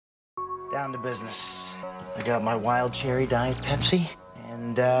down to business. I got my wild cherry diet Pepsi,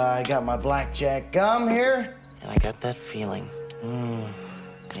 and I got my blackjack gum here, and I got that feeling.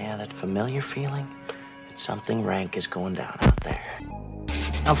 Yeah, that familiar feeling that something rank is going down out there.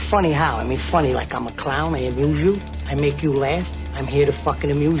 I'm funny how? I mean, funny like I'm a clown, I amuse you, I make you laugh, I'm here to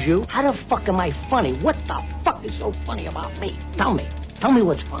fucking amuse you. How the fuck am I funny? What the fuck is so funny about me? Tell me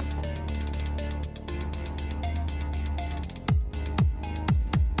what's funny.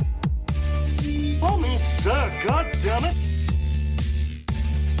 Oh, me, sir, God damn it!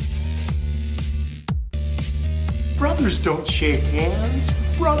 Brothers don't shake hands.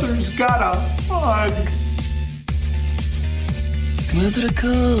 Brothers gotta hug. Come out to the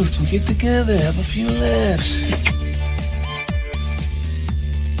coast, we'll get together, have a few laughs.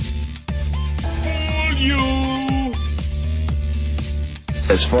 Oh, you!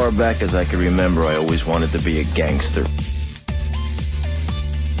 As far back as I can remember, I always wanted to be a gangster.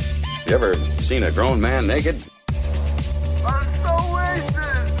 You ever seen a grown man naked? I'm so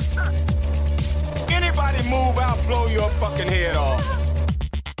racist! Anybody move, I'll blow your fucking head off.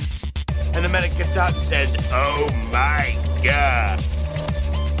 And the medic gets out and says, oh my God.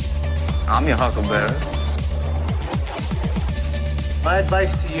 I'm your huckleberry. My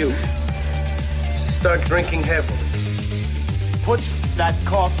advice to you is to start drinking heavily. Put that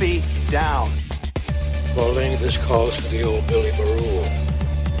coffee down. Pauline, this calls for the old Billy Barul.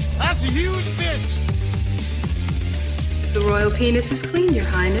 That's a huge bitch. The royal penis is clean, Your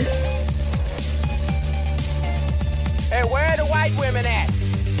Highness. Hey, where are the white women at?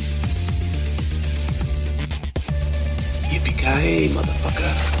 Yippee-ki-yay,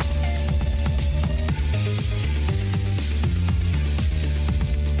 motherfucker.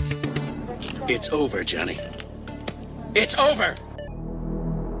 It's over, Johnny. It's over!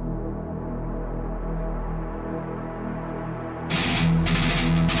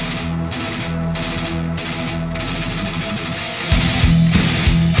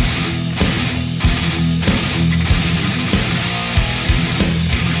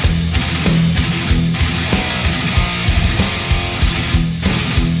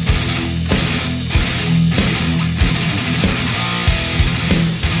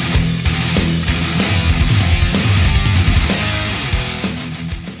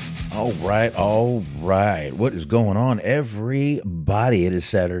 All right. What is going on, everybody? It is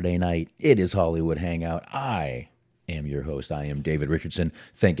Saturday night. It is Hollywood Hangout. I am your host. I am David Richardson.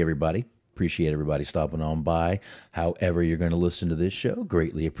 Thank everybody. Appreciate everybody stopping on by. However you're going to listen to this show,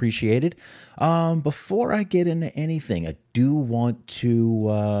 greatly appreciated. Before I get into anything, I do want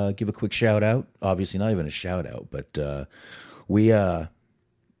to give a quick shout out. Obviously, not even a shout out, but we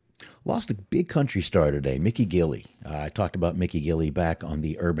lost a big country star today, Mickey Gilley. I talked about Mickey Gilley back on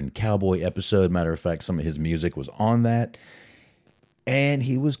the Urban Cowboy episode. Matter of fact, some of his music was on that. And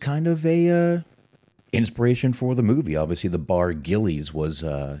he was kind of a inspiration for the movie. Obviously, the bar Gilley's was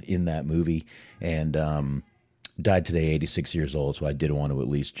in that movie. And died today, 86 years old. So I did want to at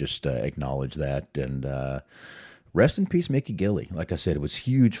least just acknowledge that. And rest in peace, Mickey Gilley. Like I said, it was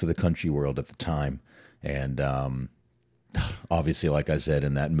huge for the country world at the time. And obviously, like I said,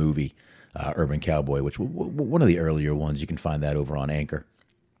 in that movie, Urban Cowboy, which one of the earlier ones, you can find that over on Anchor.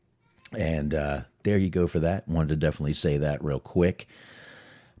 And there you go for that. Wanted to definitely say that real quick.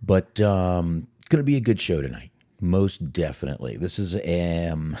 But going to be a good show tonight. Most definitely. This is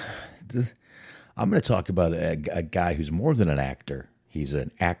I'm going to talk about a guy who's more than an actor. He's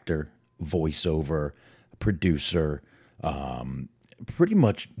an actor, voiceover, producer, pretty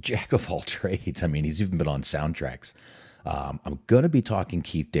much jack of all trades. I mean, he's even been on soundtracks. I'm going to be talking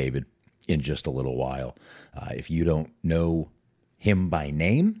Keith David in just a little while. If you don't know him by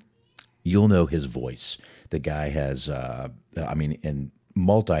name, you'll know his voice. The guy has, and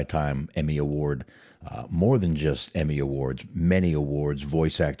multi-time Emmy Award, more than just Emmy Awards, many awards,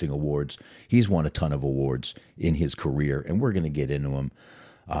 voice acting awards. He's won a ton of awards in his career, and we're going to get into him.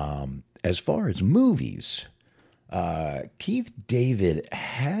 As far as movies, Keith David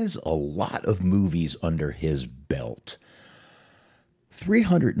has a lot of movies under his belt.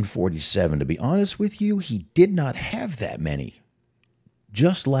 347, to be honest with you, he did not have that many.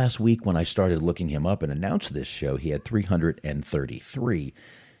 Just last week when I started looking him up and announced this show, he had 333.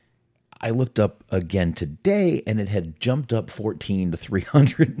 I looked up again today and it had jumped up 14 to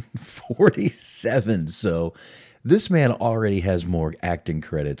 347. So this man already has more acting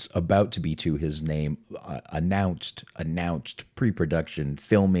credits about to be to his name, announced, pre-production,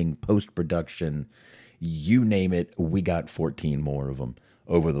 filming, post-production, you name it. We got 14 more of them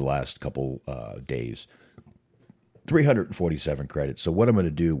over the last couple days. 347 credits. So what I'm going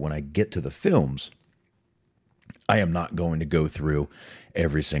to do when I get to the films, I am not going to go through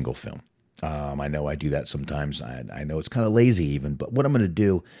every single film. I know I do that sometimes. I know it's kind of lazy even, but what I'm going to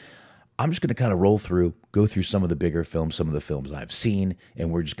do, I'm just going to kind of go through some of the bigger films, some of the films I've seen,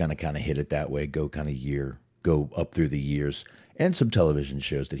 and we're just going to kind of hit it that way, go up through the years, and some television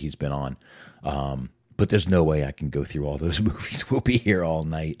shows that he's been on. But there's no way I can go through all those movies. We'll be here all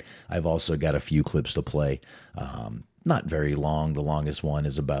night. I've also got a few clips to play. Not very long. The longest one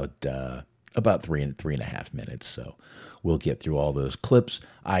is about 3.5 minutes. So we'll get through all those clips.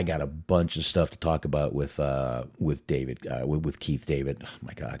 I got a bunch of stuff to talk about with David, with Keith David. Oh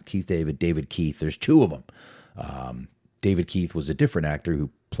my God, Keith David, David Keith. There's two of them. David Keith was a different actor who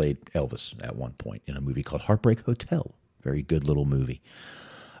played Elvis at one point in a movie called Heartbreak Hotel. Very good little movie.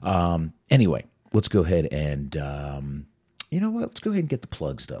 Anyway, let's go ahead and, you know what? Let's go ahead and get the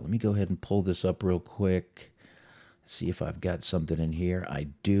plugs done. Let me go ahead and pull this up real quick. See if I've got something in here. I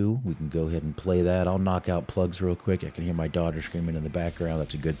do. We can go ahead and play that. I'll knock out plugs real quick. I can hear my daughter screaming in the background.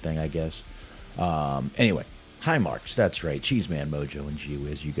 That's a good thing, I guess. Anyway, High Marks. That's right. Cheeseman, Mojo, and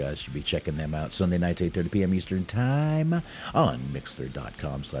G-Wiz. You guys should be checking them out Sunday nights, 8:30 p.m. Eastern Time on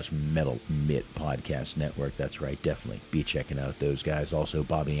Mixler.com/Metal Mitt Podcast Network. That's right. Definitely be checking out those guys. Also,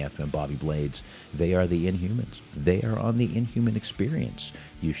 Bobby Anthem and Bobby Blades. They are the Inhumans. They are on the Inhuman Experience.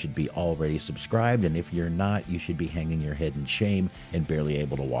 You should be already subscribed, and if you're not, you should be hanging your head in shame and barely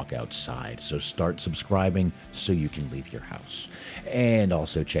able to walk outside. So start subscribing so you can leave your house. And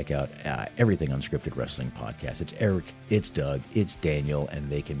also check out Everything Unscripted Wrestling Podcast. It's Eric, it's Doug, it's Daniel, and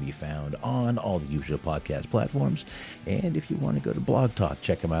they can be found on all the usual podcast platforms. And if you want to go to Blog Talk,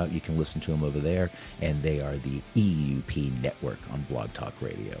 check them out. You can listen to them over there, and they are the EUP Network on Blog Talk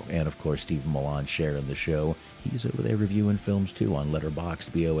Radio. And of course, Stephen Milan sharing the show. He's over there reviewing films too on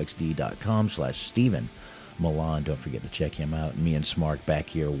Letterboxd, boxd.com/Stephen Milan. Don't forget to check him out. Me and Smart back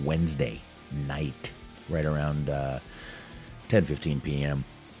here Wednesday night, right around 10:15 p.m.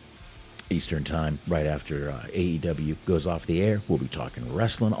 Eastern Time, right after AEW goes off the air. We'll be talking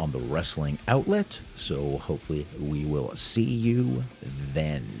wrestling on the Wrestling Outlet. So hopefully we will see you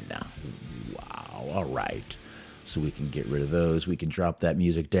then. Wow. All right. So we can get rid of those. We can drop that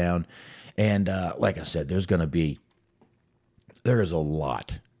music down. And like I said, there is a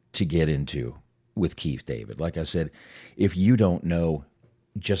lot to get into with Keith David. Like I said, if you don't know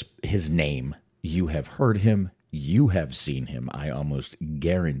just his name, you have heard him, you have seen him. I almost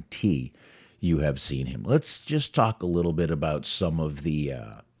guarantee you have seen him. Let's just talk a little bit about some of the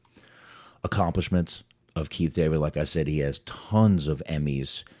accomplishments of Keith David. Like I said, he has tons of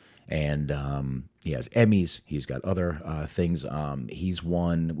Emmys. And he has Emmys. He's got other things. He's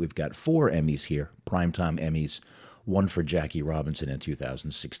won, we've got 4 Emmys here, Primetime Emmys. One for Jackie Robinson in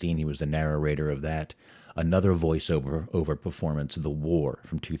 2016. He was the narrator of that. Another voiceover performance, The War,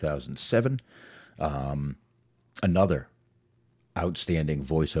 from 2007. Another outstanding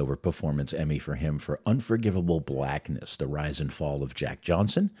voiceover performance Emmy for him for Unforgivable Blackness, The Rise and Fall of Jack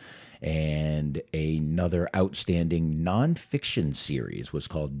Johnson. And another outstanding nonfiction series was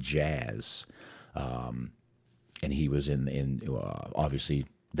called Jazz. And he was in obviously,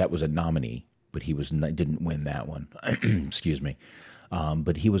 that was a nominee, but he didn't win that one. Excuse me.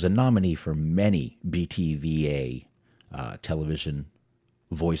 But he was a nominee for many BTVA television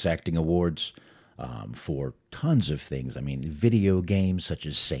voice acting awards for tons of things. I mean, video games such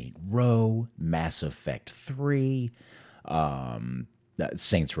as Saints Row, Mass Effect 3,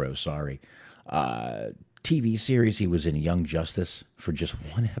 Saints Row, sorry. TV series, he was in Young Justice for just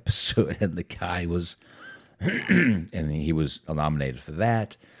one episode, and the guy was, and he was nominated for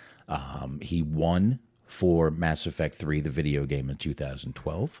that. He won for Mass Effect 3, the video game, in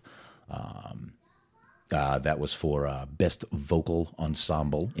 2012. That was for Best Vocal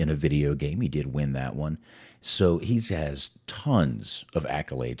Ensemble in a Video Game. He did win that one. So he has tons of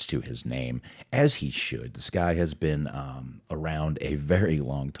accolades to his name, as he should. This guy has been around a very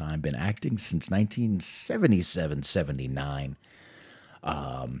long time, been acting since 1977, 79.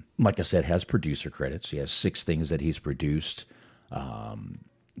 Like I said, has producer credits. He has 6 things that he's produced.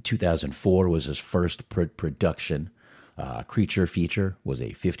 2004 was his first production. Creature Feature was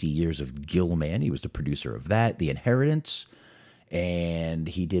a 50 Years of Gilman. He was the producer of that. The Inheritance. And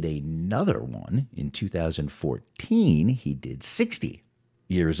he did another one in 2014. He did 60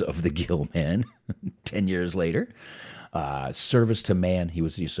 Years of the Gilman, 10 years later. Service to Man, he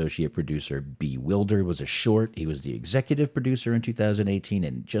was the associate producer. Bewildered was a short. He was the executive producer in 2018.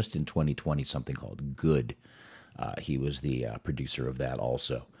 And just in 2020, something called Good. He was the producer of that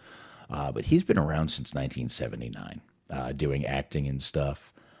also. But he's been around since 1979, doing acting and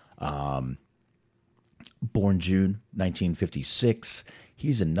stuff. Born June 1956.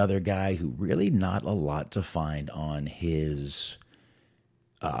 He's another guy who really not a lot to find on his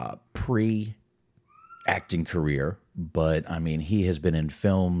pre-acting career, but I mean, he has been in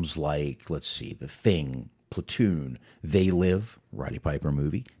films like, let's see, The Thing, Platoon, They Live, Roddy Piper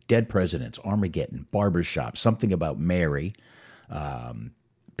movie, Dead Presidents, Armageddon, Barbershop, Something About Mary,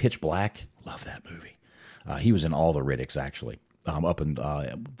 Pitch Black, love that movie. He was in all the Riddicks, actually. Up in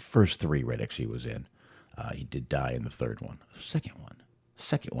first 3 Riddicks he was in. He did die in the third one. Second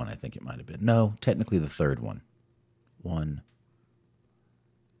one, I think it might have been. No, technically the third one.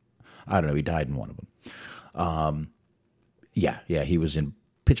 I don't know. He died in one of them. Yeah, he was in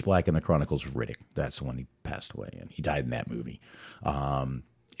Pitch Black and the Chronicles of Riddick. That's the one he passed away in. He died in that movie. And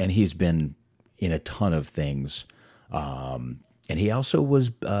he's been in a ton of things. And he also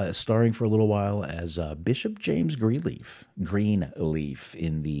was starring for a little while as Bishop James Greenleaf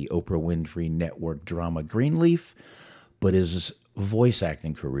in the Oprah Winfrey Network drama Greenleaf. But his voice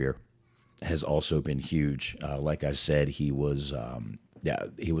acting career has also been huge. Like I said, he was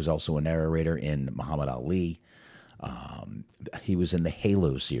also a narrator in Muhammad Ali. He was in the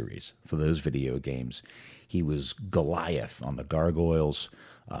Halo series for those video games. He was Goliath on the Gargoyles.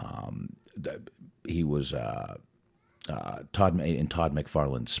 He was Todd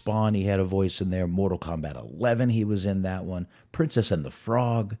McFarlane's Spawn. He had a voice in there. Mortal Kombat 11. He was in that one. Princess and the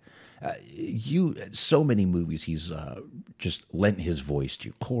Frog. So many movies. He's just lent his voice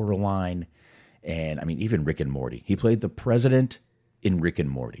to. Coraline, and I mean even Rick and Morty. He played the president in Rick and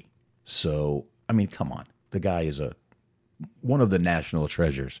Morty. So I mean, come on. The guy is one of the national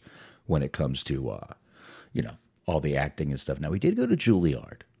treasures when it comes to, all the acting and stuff. Now, he did go to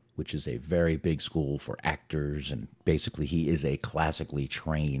Juilliard, which is a very big school for actors, and basically he is a classically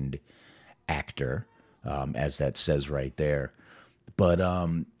trained actor, as that says right there. But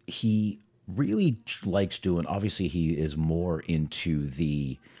he really likes doing, obviously he is more into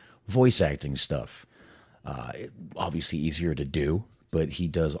the voice acting stuff. Obviously easier to do, but he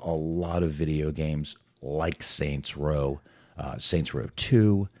does a lot of video games, like Saints Row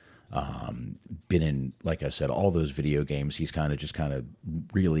 2, been in, like I said, all those video games. He's kind of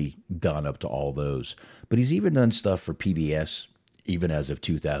really gone up to all those. But he's even done stuff for PBS, even as of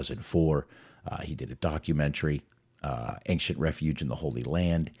 2004. He did a documentary, Ancient Refuge in the Holy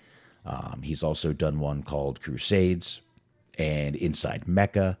Land. He's also done one called Crusades and Inside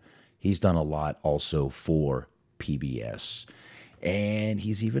Mecca. He's done a lot also for PBS. And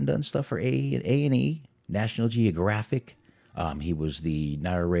he's even done stuff for A&E, National Geographic. He was the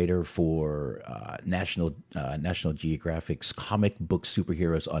narrator for National Geographic's comic book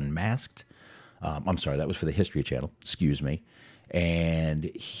Superheroes Unmasked. I'm sorry, that was for the History Channel. Excuse me. And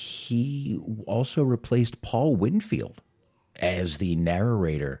he also replaced Paul Winfield as the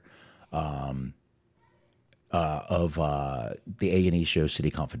narrator of the A&E show City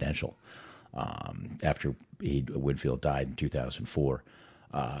Confidential after Winfield died in 2004.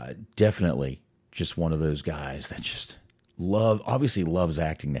 Definitely just one of those guys that just obviously loves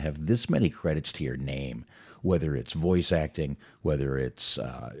acting, to have this many credits to your name, whether it's voice acting, whether it's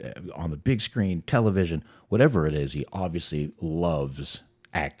on the big screen, television, whatever it is. He obviously loves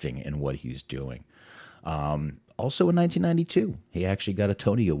acting and what he's doing. Also in 1992, he actually got a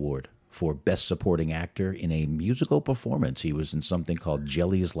Tony Award for Best Supporting Actor in a Musical Performance. He was in something called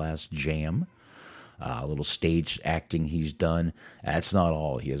Jelly's Last Jam. A little stage acting he's done. That's not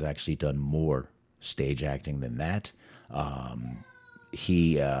all. He has actually done more stage acting than that.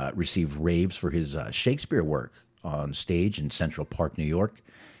 He received raves for his Shakespeare work on stage in Central Park, New York.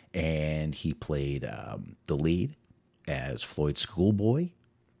 And he played the lead as Floyd Schoolboy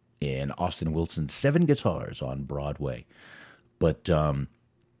in Austin Wilson's 7 Guitars on Broadway. But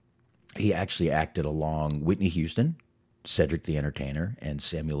he actually acted along Whitney Houston, Cedric the Entertainer, and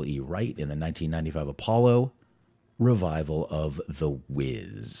Samuel E. Wright in the 1995 Apollo revival of The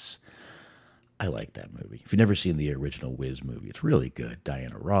Wiz. I like that movie. If you've never seen the original Wiz movie, it's really good.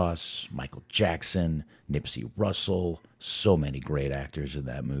 Diana Ross, Michael Jackson, Nipsey Russell, so many great actors in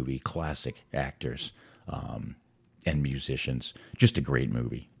that movie, classic actors and musicians. Just a great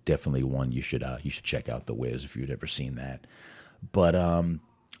movie. Definitely one you should check out, The Wiz, if you've ever seen that. But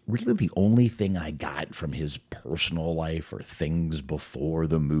really the only thing I got from his personal life or things before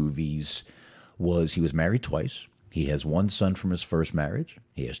the movies was he was married twice. He has 1 son from his first marriage.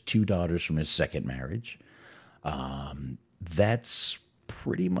 He has 2 daughters from his second marriage. That's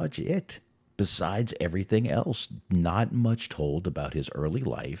pretty much it. Besides everything else, not much told about his early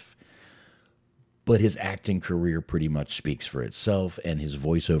life. But his acting career pretty much speaks for itself, and his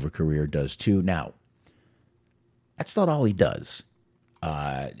voiceover career does too. Now, that's not all he does.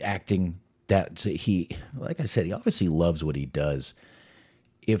 Acting, like I said, he obviously loves what he does.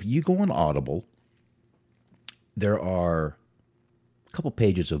 If you go on Audible, there are couple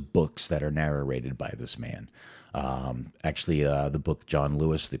pages of books that are narrated by this man. Actually, the book John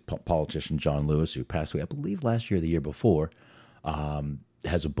Lewis, the politician John Lewis, who passed away, I believe, last year or the year before,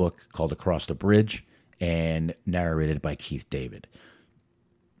 has a book called Across the Bridge and narrated by Keith David.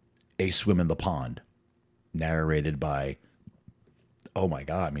 A Swim in the Pond, narrated by, oh my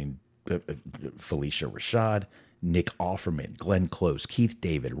God, I mean, Felicia Rashad, Nick Offerman, Glenn Close, Keith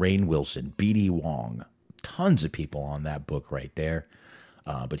David, Rainn Wilson, B.D. Wong. Tons of people on that book right there.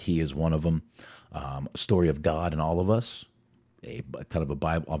 But he is one of them. A Story of God and All of Us, a kind of a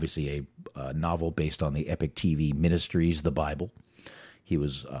Bible, obviously a novel based on the Epic TV Ministries, The Bible. He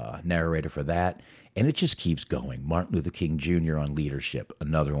was narrator for that. And it just keeps going. Martin Luther King Jr. on Leadership,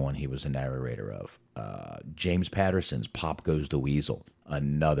 another one he was a narrator of. James Patterson's Pop Goes the Weasel,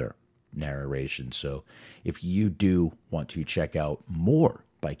 another narration. So if you do want to check out more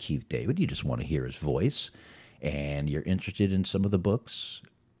by Keith David, you just want to hear his voice, and you're interested in some of the books,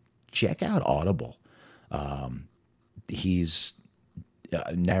 check out Audible. He's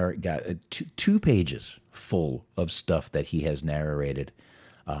got two pages full of stuff that he has narrated,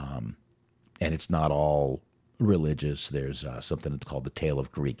 and it's not all religious. There's something that's called The Tale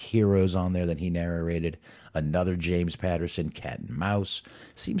of Greek Heroes on there that he narrated. Another James Patterson, Cat and Mouse.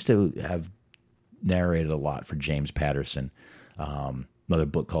 Seems to have narrated a lot for James Patterson. Another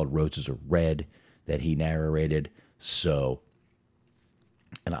book called Roses Are Red that he narrated. So,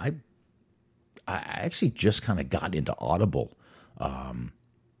 and I actually just kind of got into Audible.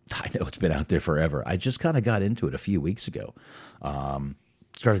 I know it's been out there forever. I just kind of got into it a few weeks ago.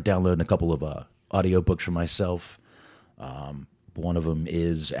 Started downloading a couple of audiobooks for myself. One of them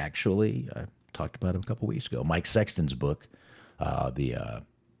is actually, I talked about him a couple weeks ago, Mike Sexton's book.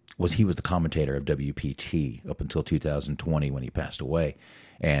 He was the commentator of WPT up until 2020 when he passed away.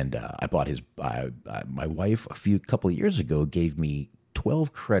 And I bought his, my wife a couple of years ago gave me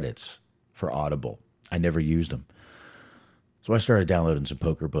 12 credits for Audible. I never used them. So I started downloading some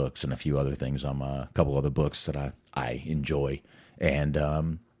poker books and a few other things on a couple other books that I enjoy. And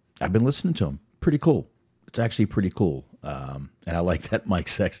I've been listening to them. Pretty cool. It's actually pretty cool. And I like that Mike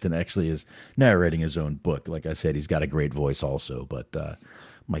Sexton actually is narrating his own book. Like I said, he's got a great voice also, but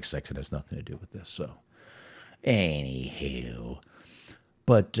Mike Sexton has nothing to do with this. So, anywho.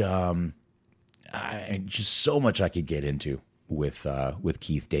 But I just so much I could get into with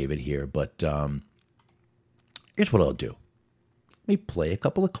Keith David here. But here's what I'll do. Let me play a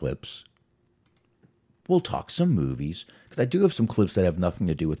couple of clips. We'll talk some movies, because I do have some clips that have nothing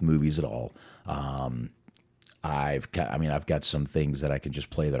to do with movies at all. I've got some things that I can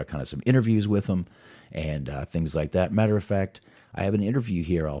just play that are kind of some interviews with him and things like that. Matter of fact, I have an interview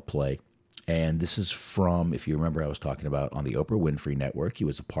here I'll play, and this is from, if you remember, I was talking about on the Oprah Winfrey Network. He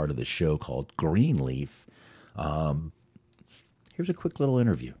was a part of the show called Greenleaf. Here's a quick little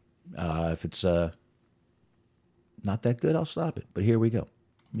interview. If it's not that good, I'll stop it. But here we go.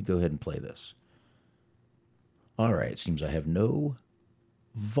 Let me go ahead and play this. All right, it seems I have no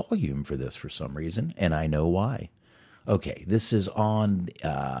volume for this for some reason, and I know why. Okay, this is on,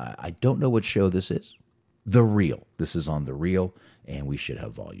 I don't know what show this is. The Real. This is on The Real, and we should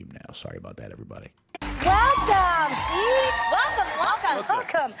have volume now. Sorry about that, everybody. Welcome, Pete.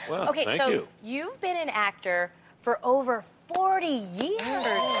 Welcome. Well, okay, thank so you. You've been an actor for over 40 years.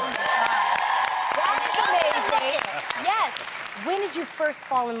 That's amazing. Yes. When did you first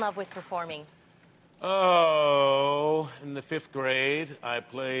fall in love with performing? Oh, in the 5th grade, I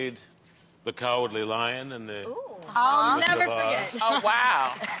played the Cowardly Lion in the. I'll Wizard never of Oz. forget. Oh,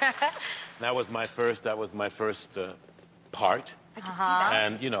 wow. That was my first part. I can see that.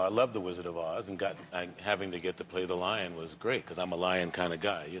 And, you know, I love the Wizard of Oz, and having to get to play the lion was great, because I'm a lion kind of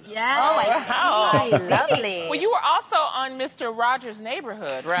guy, you know. Yeah. Oh, I see. Lovely. Well, you were also on Mr. Rogers'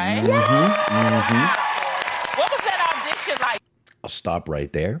 Neighborhood, right? Mm-hmm. What was that audition like? I'll stop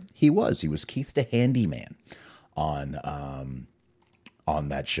right there. He was Keith the Handyman on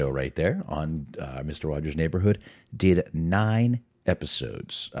that show right there on Mr. Rogers' Neighborhood. Did 9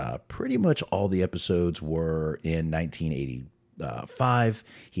 episodes. Pretty much all the episodes were in 1985.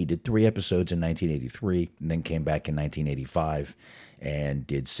 He did 3 episodes in 1983, and then came back in 1985 and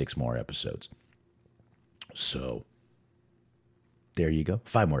did 6 more episodes. So there you go.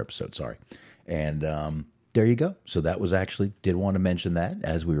 5 more episodes, sorry. And there you go. So that was actually, did want to mention that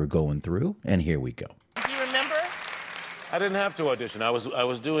as we were going through, and here we go. Do you remember? I didn't have to audition. I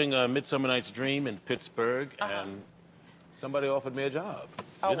was doing Midsummer Night's Dream in Pittsburgh, and somebody offered me a job.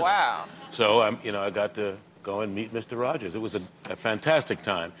 Oh, wow. So I got to go and meet Mr. Rogers. It was a fantastic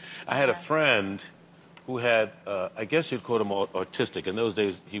time. I had a friend who had, I guess you'd call him autistic. In those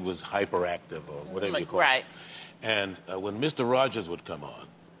days, he was hyperactive or whatever you call it. Right. And when Mr. Rogers would come on,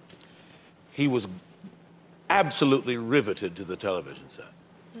 he was absolutely riveted to the television set.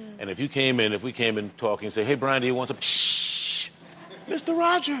 And if we came in talking, say, "Hey, Brian, do you want some?" Shh, Mr.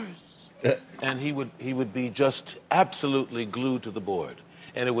 Rogers. And he would be just absolutely glued to the board.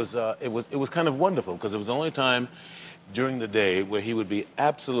 And it was kind of wonderful because it was the only time during the day where he would be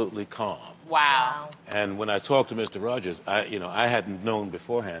absolutely calm. Wow. And when I talked to Mr. Rogers, I hadn't known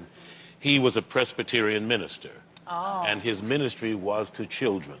beforehand, he was a Presbyterian minister. Oh. And his ministry was to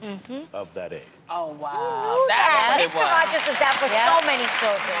children of that age. Oh, wow. Who knew That's that? what it Mr. was. Rogers was that for so many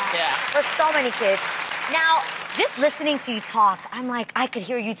children. Yeah. For so many kids. Now, just listening to you talk, I'm like, I could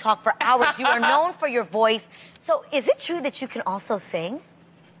hear you talk for hours. You are known for your voice. So is it true that you can also sing?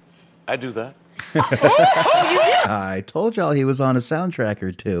 I do that. I told y'all he was on a soundtrack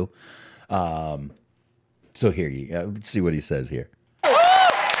or two. So here let's see what he says here. Okay.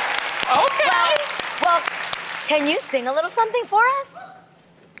 Well, can you sing a little something for us?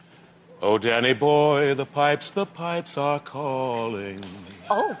 Oh, Danny boy, the pipes are calling.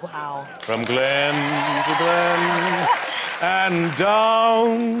 Oh, wow. From glen to glen and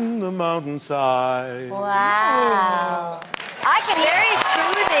down the mountainside. Wow. I can hear you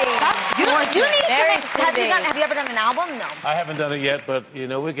soothing. You need to have you ever done an album? No. I haven't done it yet, but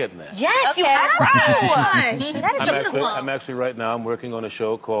we're getting there. Yes, you have. Right. That is beautiful. I'm actually right now, I'm working on a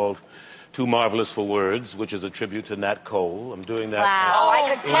show called Too Marvelous for Words, which is a tribute to Nat Cole. I'm doing that. Wow, I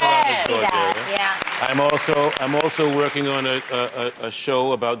could totally see that. Yeah. I'm also working on a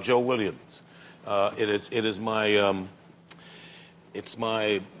show about Joe Williams. It is my it's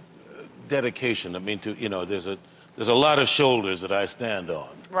my dedication. I mean, there's a lot of shoulders that I stand on.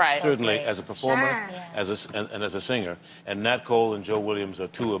 Right. Certainly as a performer, as a singer, and Nat Cole and Joe Williams are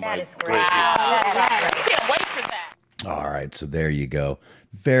two of my great heroes. I can't wait for that. All right, so there you go.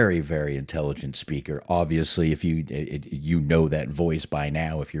 Very, very intelligent speaker. Obviously, if you know that voice by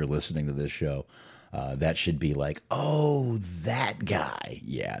now, if you're listening to this show, that should be like, oh, that guy.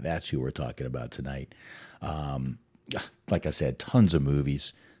 Yeah, that's who we're talking about tonight. Like I said, tons of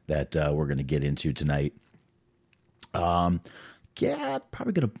movies that we're going to get into tonight. Yeah,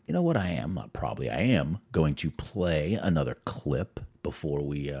 probably going to, you know what I am? Not probably, I am going to play another clip before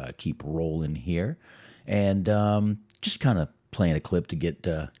we keep rolling here. And just kind of playing a clip to get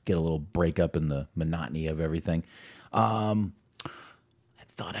a little break up in the monotony of everything. I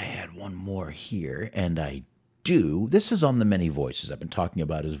thought I had one more here, and I do. This is on The Many Voices. I've been talking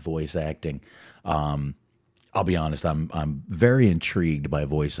about his voice acting. I'll be honest, I'm very intrigued by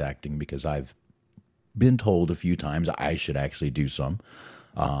voice acting because I've been told a few times I should actually do some.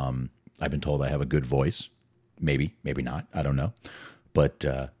 I've been told I have a good voice. Maybe not. I don't know. But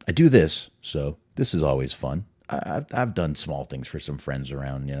I do this, so this is always fun. I've done small things for some friends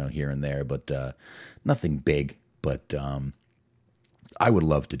around, here and there, but nothing big. But I would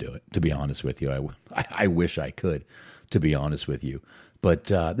love to do it, to be honest with you. I wish I could, to be honest with you. But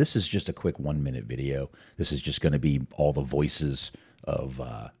this is just a quick 1-minute video. This is just going to be all the voices of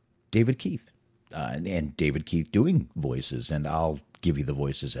David Keith. And David Keith doing voices, and I'll give you the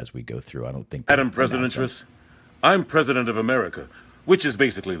voices as we go through. I don't think... Madam Presidentress, I'm President of America, which is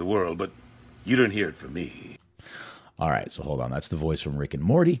basically the world, but you didn't hear it from me. All right, so hold on. That's the voice from Rick and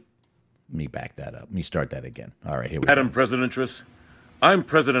Morty. Let me back that up. Let me start that again. All right, here we go. Madam Presidentress, I'm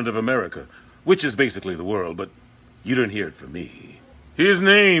President of America, which is basically the world, but you didn't hear it from me. His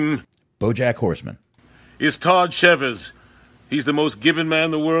name... BoJack Horseman. ...is Todd Chavez. He's the most giving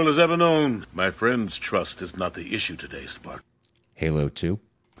man the world has ever known. My friend's trust is not the issue today, Spark. Halo 2.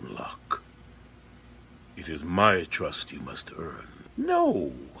 Luck. It is my trust you must earn.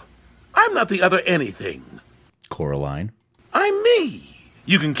 No, I'm not the other anything. Coraline. I'm me.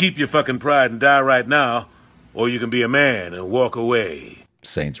 You can keep your fucking pride and die right now, or you can be a man and walk away.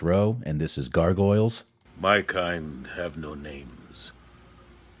 Saints Row, and this is Gargoyles. My kind have no names,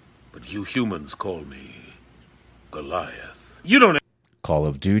 but you humans call me Goliath. You don't Call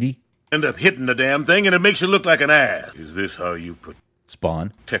of Duty. End up hitting the damn thing and it makes you look like an ass. Is this how you Spawn.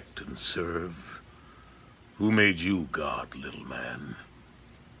 Protect and serve? Who made you God, little man?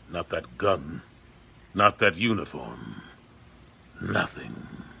 Not that gun. Not that uniform. Nothing.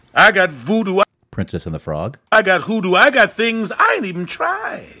 I got voodoo. Princess and the Frog. I got hoodoo. I got things I ain't even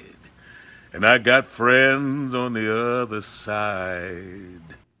tried. And I got friends on the other side.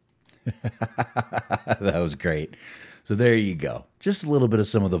 That was great. So there you go. Just a little bit of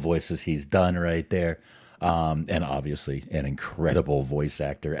some of the voices he's done right there. And obviously an incredible voice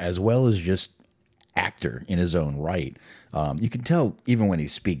actor, as well as just actor in his own right. You can tell even when he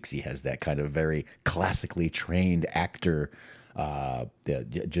speaks, he has that kind of very classically trained actor,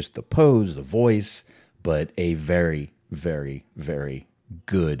 just the pose, the voice. but a very, very, very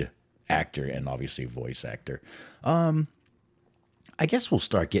good actor and obviously voice actor. I guess we'll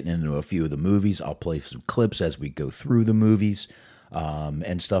start getting into a few of the movies. I'll play some clips as we go through the movies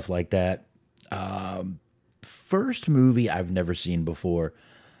and stuff like that. First movie I've never seen before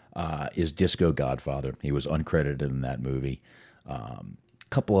is Disco Godfather. He was uncredited in that movie.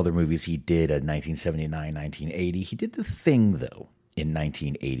 Couple other movies he did in 1979, 1980. He did The Thing, though, in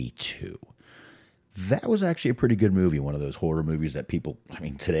 1982. That was actually a pretty good movie, one of those horror movies that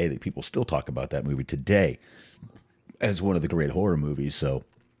today, that people still talk about that movie today as one of the great horror movies. So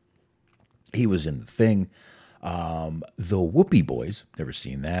he was in The Thing. The Whoopie Boys, never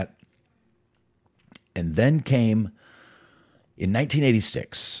seen that. And then came, in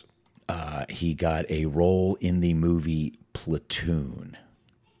 1986, he got a role in the movie Platoon.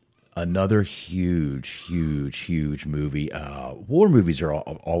 Another huge movie. War movies are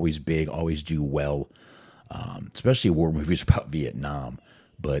always big, always do well, especially war movies about Vietnam.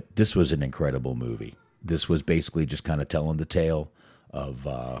 But this was an incredible movie. This was basically just kind of telling the tale of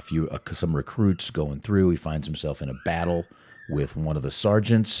some recruits going through. He finds himself in a battle with one of the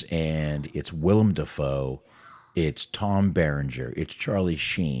sergeants, and it's Willem Dafoe, it's Tom Berenger, it's Charlie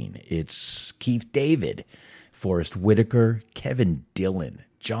Sheen, it's Keith David, Forrest Whitaker, Kevin Dillon,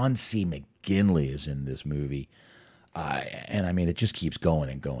 John C. McGinley is in this movie. And I mean, it just keeps going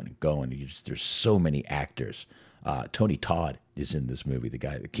and going and going. There's so many actors. Tony Todd is in this movie, the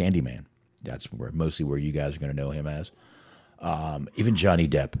guy, the Candyman. That's mostly where you guys are going to know him as. Even Johnny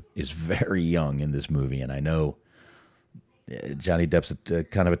Depp is very young in this movie, and I know Johnny Depp's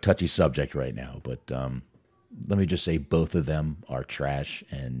kind of a touchy subject right now, but let me just say both of them are trash,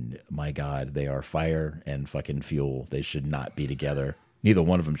 and my God, they are fire and fucking fuel. They should not be together. Neither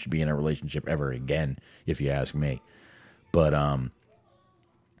one of them should be in a relationship ever again, if you ask me. But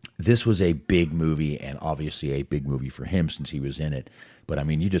this was a big movie, and obviously a big movie for him since he was in it. But I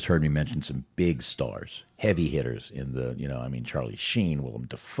mean, you just heard me mention some big stars, heavy hitters in the, Charlie Sheen, Willem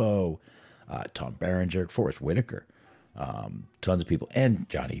Dafoe, Tom Berenger, Forrest Whitaker, tons of people, and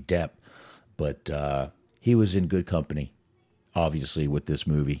Johnny Depp. But he was in good company, obviously, with this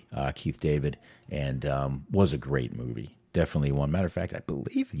movie, Keith David, and was a great movie. Definitely one. Matter of fact, I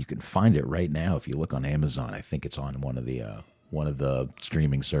believe you can find it right now if you look on Amazon. I think it's on one of the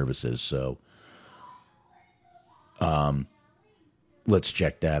streaming services. So, let's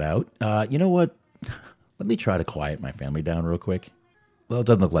check that out. You know what? Let me try to quiet my family down real quick. Well, it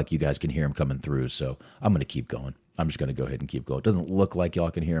doesn't look like you guys can hear him coming through, so I'm going to keep going. I'm just going to go ahead and keep going. It doesn't look like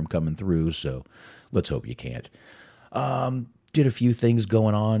y'all can hear him coming through, so let's hope you can't. Did a few things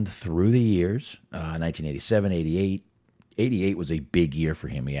going on through the years. 1987, 88. 88 was a big year for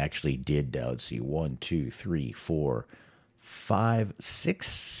him. He actually did, let's see, 1, 2, 3, 4, 5, 6,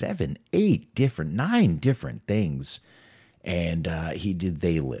 7, 9 different things. And he did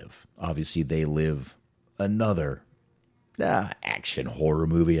They Live. Obviously, They Live, another action horror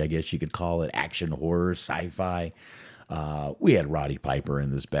movie, I guess you could call it. Action horror, sci-fi. We had Roddy Piper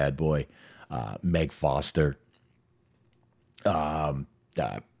in this bad boy. Meg Foster.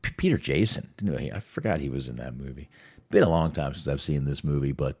 Peter Jason. I forgot he was in that movie. Been a long time since I've seen this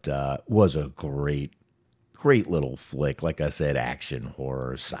movie, but was a great little flick. Like I said, action,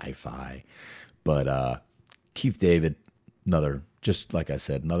 horror, sci-fi. But Keith David, just like I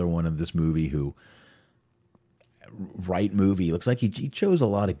said, another one of this movie who, right movie. Looks like he chose a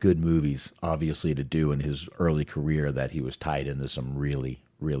lot of good movies, obviously, to do in his early career, that he was tied into some really,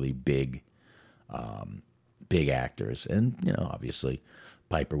 really big actors. And, obviously,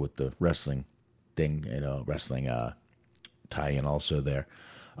 Piper with the wrestling thing, wrestling tie-in also there.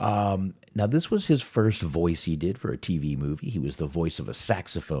 Now, this was his first voice he did for a TV movie. He was the voice of a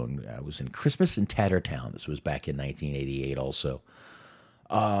saxophone. It was in Christmas in Tattertown. This was back in 1988 also.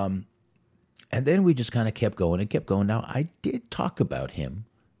 And then we just kind of kept going and kept going. Now, I did talk about him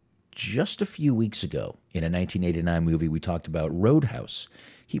just a few weeks ago in a 1989 movie. We talked about Roadhouse.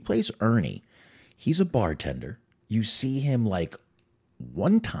 He plays Ernie. He's a bartender. You see him like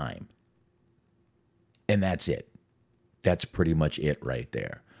one time, and that's it. That's pretty much it right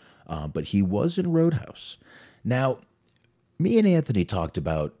there. But he was in Roadhouse. Now, me and Anthony talked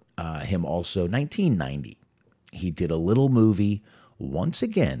about him also. 1990, he did a little movie once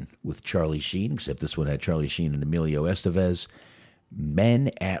again with Charlie Sheen, except this one had Charlie Sheen and Emilio Estevez,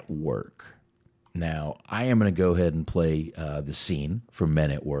 Men at Work. Now, I am going to go ahead and play the scene from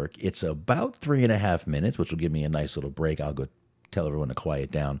Men at Work. It's about 3.5 minutes, which will give me a nice little break. I'll go tell everyone to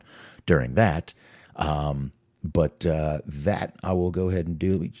quiet down during that. But that I will go ahead and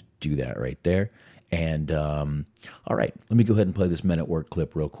do. Let me do that right there. And all right, let me go ahead and play this Men at Work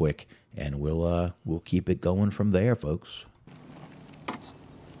clip real quick, and we'll keep it going from there, folks.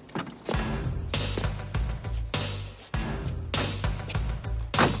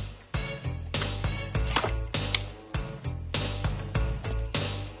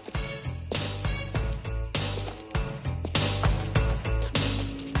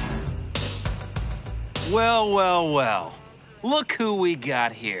 Well, well, well. Look who we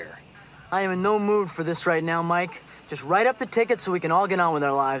got here. I am in no mood for this right now, Mike. Just write up the ticket so we can all get on with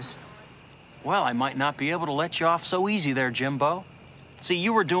our lives. Well, I might not be able to let you off so easy there, Jimbo. See,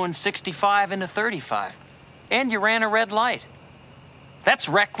 you were doing 65 into 35, and you ran a red light. That's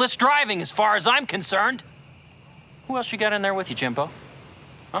reckless driving as far as I'm concerned. Who else you got in there with you, Jimbo?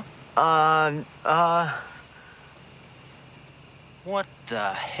 Huh? What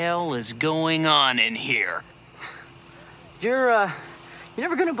the hell is going on in here? You're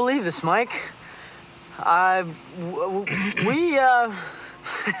never gonna believe this, Mike. I'm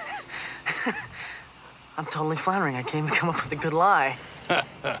totally floundering. I can't even come up with a good lie.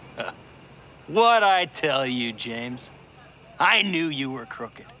 What'd I tell you, James? I knew you were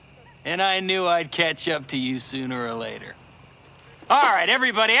crooked, and I knew I'd catch up to you sooner or later. All right,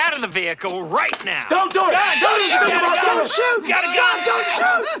 everybody out of the vehicle right now. Don't do it! Don't shoot! Got a gun! Don't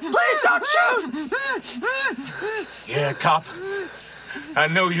shoot! Please don't shoot! Yeah, cop. I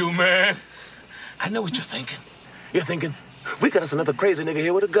know you, man. I know what you're thinking. You're thinking, we got us another crazy nigga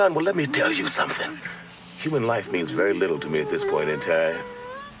here with a gun. Well, let me tell you something. Human life means very little to me at this point in time.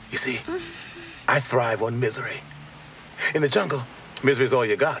 You see, I thrive on misery. In the jungle, misery's all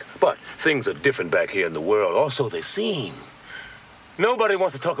you got. But things are different back here in the world, or so they seem. Nobody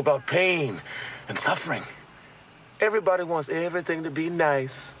wants to talk about pain and suffering. Everybody wants everything to be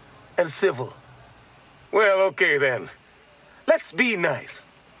nice and civil. Well, okay then. Let's be nice.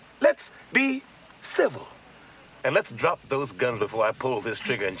 Let's be civil. And let's drop those guns before I pull this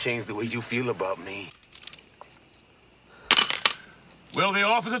trigger and change the way you feel about me. Will the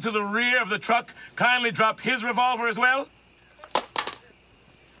officer to the rear of the truck kindly drop his revolver as well?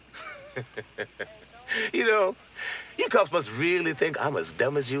 You know, you cops must really think I'm as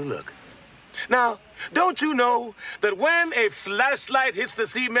dumb as you look. Now, don't you know that when a flashlight hits the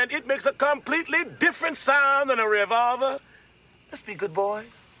cement, it makes a completely different sound than a revolver? Let's be good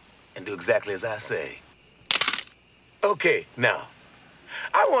boys and do exactly as I say. Okay, now,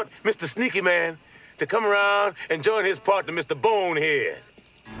 I want Mr. Sneaky Man to come around and join his partner, Mr. Bonehead.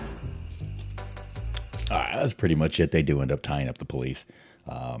 All right, that's pretty much it. They do end up tying up the police.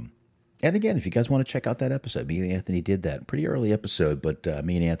 And again, if you guys want to check out that episode, me and Anthony did that. Pretty early episode, but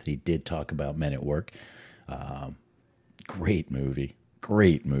me and Anthony did talk about Men at Work. Great movie.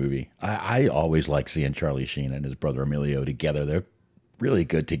 Great movie. I always like seeing Charlie Sheen and his brother Emilio together. They're really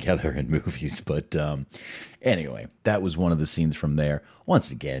good together in movies. But anyway, that was one of the scenes from there.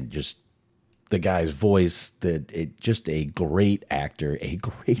 Once again, just the guy's voice, just a great actor, a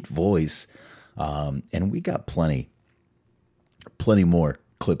great voice. And we got plenty more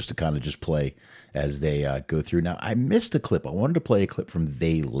clips to kind of just play as they go through. Now, I missed a clip. I wanted to play a clip from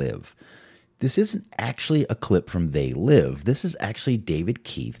They Live. This isn't actually a clip from They Live. This is actually David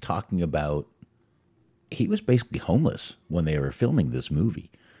Keith talking about he was basically homeless when they were filming this movie.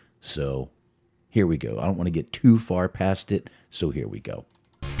 So here we go. I don't want to get too far past it, so here we go.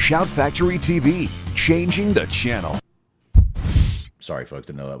 Shout Factory TV, changing the channel. Sorry, folks,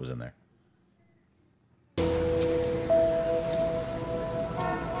 didn't know that was in there.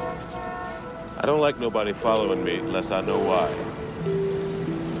 I don't like nobody following me unless I know why.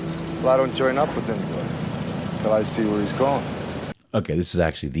 Well, I don't join up with anybody till I see where he's going. Okay, this is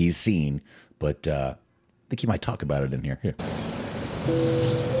actually the scene, but I think he might talk about it in here. Here.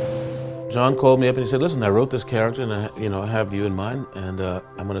 John called me up and he said, listen, I wrote this character and I have you in mind and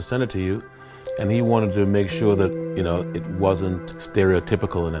I'm going to send it to you. And he wanted to make sure that, it wasn't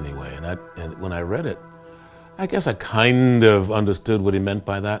stereotypical in any way. And when I read it, I guess I kind of understood what he meant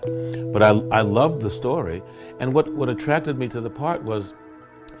by that, but I loved the story. And what attracted me to the part was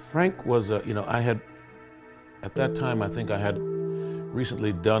Frank was, I had, at that time, I think I had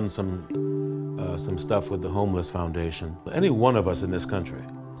recently done some stuff with the Homeless Foundation. Any one of us in this country,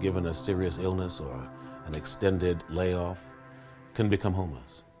 given a serious illness or an extended layoff, can become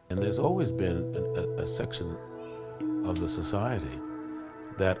homeless. And there's always been a section of the society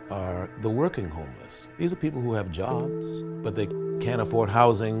that are the working homeless. These are people who have jobs, but they can't afford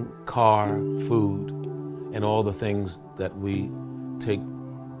housing, car, food, and all the things that we take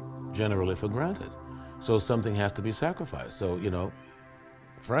generally for granted. So something has to be sacrificed. So,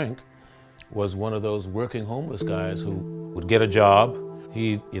 Frank was one of those working homeless guys who would get a job.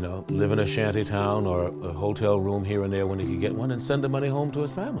 He'd, live in a shanty town or a hotel room here and there when he could get one and send the money home to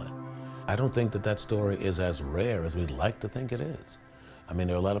his family. I don't think that story is as rare as we'd like to think it is. I mean,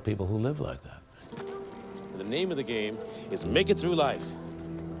 there are a lot of people who live like that. The name of the game is make it through life.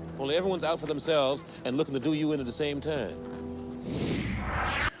 Only everyone's out for themselves and looking to do you in at the same time.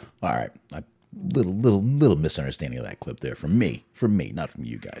 All right, a little misunderstanding of that clip there from me, not from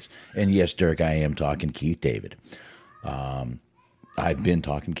you guys. And yes, Dirk, I am talking Keith David. I've been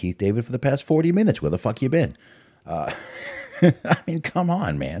talking Keith David for the past 40 minutes. Where the fuck you been? I mean, come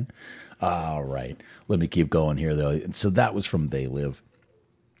on, man. All right, let me keep going here, though. So that was from They Live.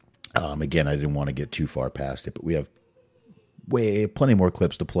 Again, I didn't want to get too far past it, but we have plenty more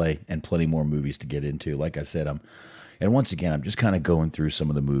clips to play and plenty more movies to get into. Like I said, and once again, I'm just kind of going through some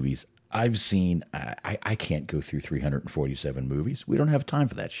of the movies I've seen. I can't go through 347 movies. We don't have time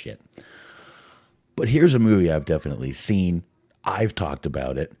for that shit. But here's a movie I've definitely seen. I've talked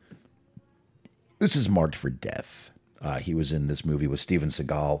about it. This is Marked for Death. He was in this movie with Steven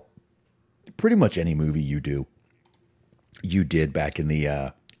Seagal. Pretty much any movie you did back in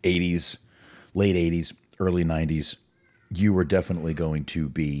the 80s, late 80s, early 90s, you were definitely going to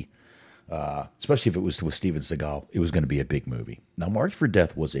be, especially if it was with Steven Seagal, it was going to be a big movie. Now, Marked for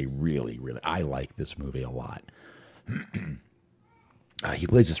Death was a really, I like this movie a lot. He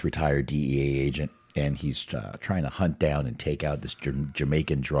plays this retired DEA agent, and he's trying to hunt down and take out this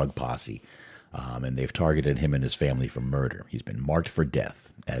Jamaican drug posse. And they've targeted him and his family for murder. He's been marked for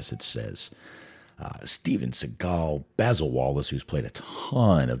death, as it says. Steven Seagal, Basil Wallace, who's played a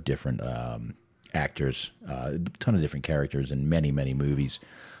ton of different actors, a ton of different characters in many, many movies.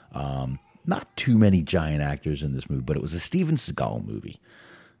 Not too many giant actors in this movie, but it was a Steven Seagal movie.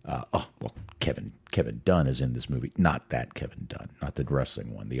 Kevin Dunn is in this movie. Not that Kevin Dunn, not the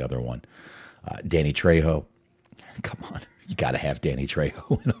wrestling one, the other one. Danny Trejo. Come on, you got to have Danny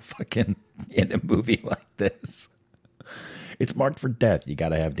Trejo in a movie like this. It's Marked for Death. You got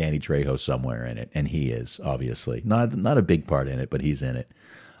to have Danny Trejo somewhere in it, and he is obviously not a big part in it, but he's in it.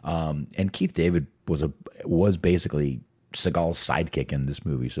 And Keith David was basically Seagal's sidekick in this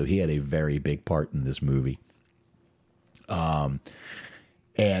movie, so he had a very big part in this movie. And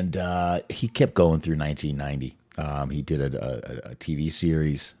he kept going through 1990. He did a TV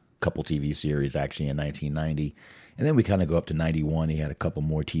series, couple TV series actually in 1990. And then we kind of go up to 91. He had a couple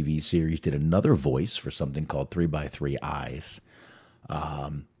more TV series, did another voice for something called 3x3 Eyes.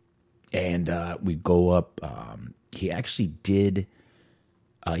 And we go up, he actually did,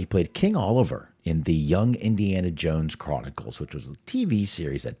 he played King Oliver in the Young Indiana Jones Chronicles, which was a TV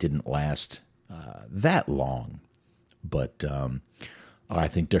series that didn't last that long. But I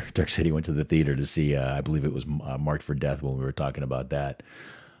think Dirk said he went to the theater to see, I believe it was Marked for Death when we were talking about that.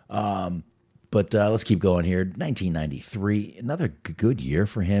 But let's keep going here. 1993, another good year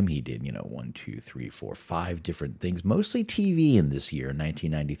for him. He did, 1, 2, 3, 4, 5 different things, mostly TV in this year. In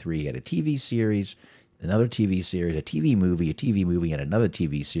 1993, he had a TV series, another TV series, a TV movie, and another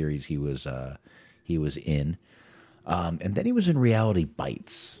TV series he was in. And then he was in Reality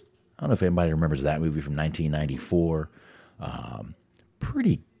Bites. I don't know if anybody remembers that movie from 1994.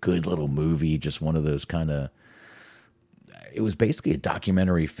 Pretty good little movie, just one of those kind of, it was basically a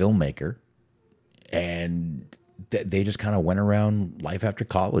documentary filmmaker. And they just kind of went around life after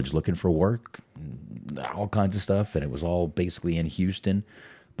college looking for work, all kinds of stuff. And it was all basically in Houston.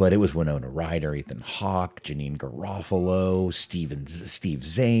 But it was Winona Ryder, Ethan Hawke, Janine Garofalo, Steve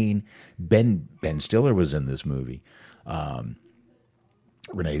Zahn. Ben Stiller was in this movie.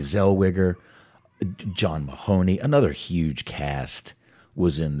 Renee Zellweger, John Mahoney, another huge cast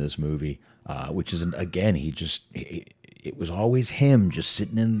was in this movie, which is, again, it was always him just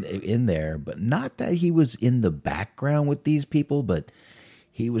sitting in there, but not that he was in the background with these people, but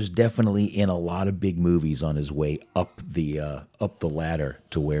he was definitely in a lot of big movies on his way up the ladder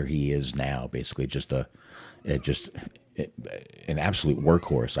to where he is now. Basically, an absolute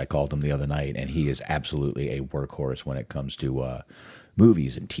workhorse. I called him the other night, and he is absolutely a workhorse when it comes to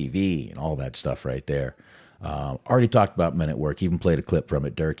movies and TV and all that stuff right there. Already talked about Men at Work. Even played a clip from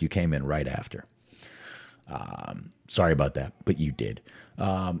it, Dirk. You came in right after. Sorry about that, but you did.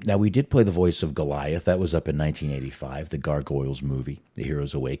 Now, we did play the voice of Goliath. That was up in 1985, the Gargoyles movie, The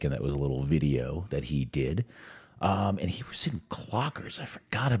Heroes Awaken. That was a little video that he did. And he was in Clockers. I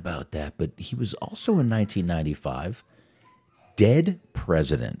forgot about that, but he was also in 1995. Dead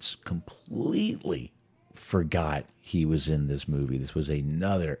Presidents. Completely forgot he was in this movie. This was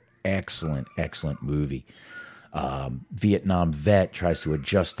another excellent, excellent movie. Vietnam vet tries to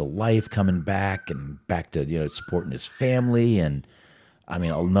adjust to life, coming back to supporting his family, and I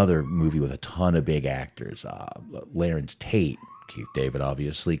mean another movie with a ton of big actors. Lawrence Tate, Keith David,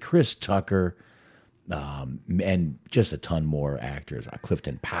 obviously, Chris Tucker, and just a ton more actors.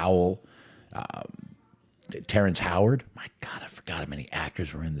 Clifton Powell, Terrence Howard. My God, I forgot how many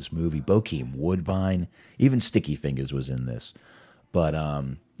actors were in this movie. Bokeem Woodbine. Even Sticky Fingers was in this. But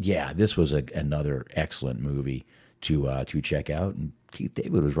yeah, this was another excellent movie to check out. And Keith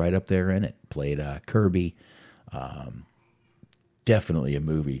David was right up there in it. Played Kirby. Definitely a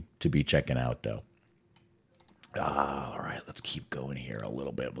movie to be checking out, though. All right, let's keep going here a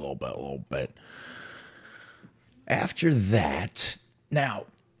little bit. After that, now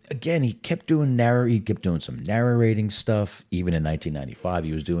again, he kept doing some narrating stuff. Even in 1995,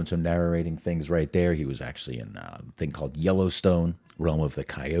 he was doing some narrating things right there. He was actually in a thing called Yellowstone, Realm of the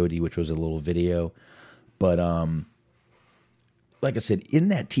Coyote, which was a little video. But like I said, in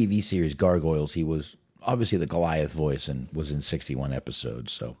that TV series Gargoyles, he was obviously the Goliath voice and was in 61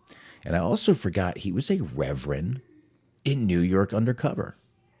 episodes. So, and I also forgot he was a reverend in New York Undercover.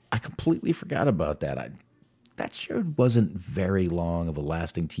 I completely forgot about that. That show wasn't very long of a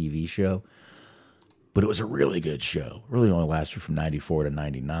lasting TV show, but it was a really good show. Really only lasted from 94 to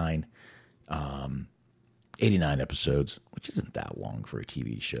 99. 89 episodes, which isn't that long for a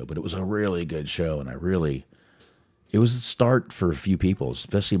TV show, but it was a really good show, and it was a start for a few people,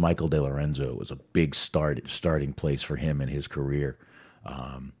 especially Michael DeLorenzo. It was a big starting place for him in his career.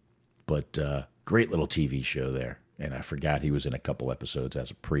 But great little TV show there. And I forgot he was in a couple episodes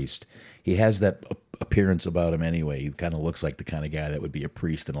as a priest. He has that appearance about him anyway. He kind of looks like the kind of guy that would be a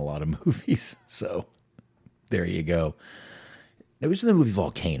priest in a lot of movies. So there you go. It was in the movie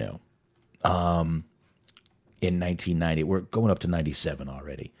Volcano in 1990. We're going up to 97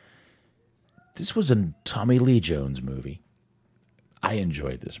 already. This was a Tommy Lee Jones movie. I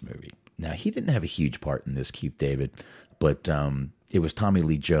enjoyed this movie. Now, he didn't have a huge part in this, Keith David, but it was Tommy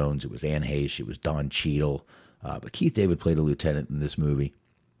Lee Jones. It was Anne Heche. It was Don Cheadle. But Keith David played a lieutenant in this movie.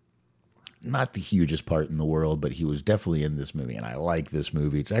 Not the hugest part in the world, but he was definitely in this movie, and I like this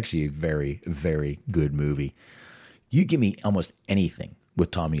movie. It's actually a very, very good movie. You give me almost anything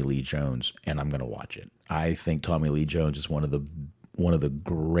with Tommy Lee Jones, and I'm going to watch it. I think Tommy Lee Jones is one of the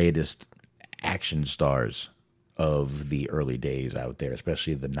greatest action stars of the early days out there,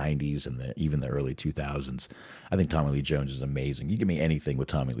 especially the 90s and even the early 2000s. I think Tommy Lee Jones is amazing. You give me anything with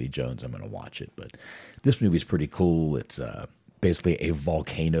Tommy Lee Jones, I'm going to watch it. But this movie's pretty cool. It's basically a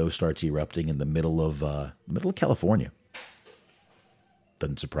volcano starts erupting in the middle of California.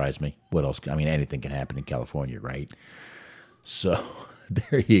 Doesn't surprise me. What else? I mean, anything can happen in California, right? So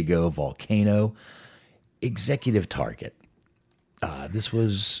there you go, Volcano. Executive Target. This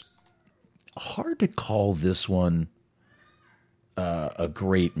was hard to call this one a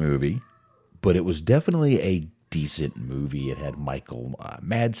great movie, but it was definitely a decent movie. It had Michael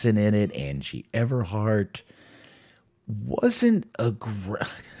Madsen in it, Angie Everhart. Wasn't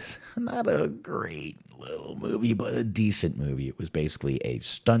not a great little movie, but a decent movie. It was basically a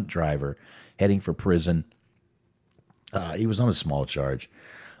stunt driver heading for prison. He was on a small charge.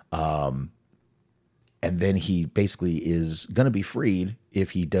 And then he basically is going to be freed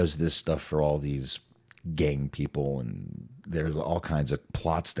if he does this stuff for all these gang people. And there's all kinds of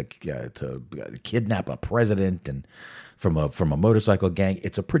plots to kidnap a president and from a motorcycle gang.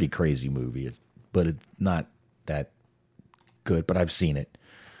 It's a pretty crazy movie, but it's not that good. But I've seen it,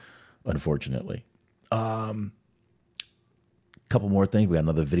 unfortunately. Couple more things. We got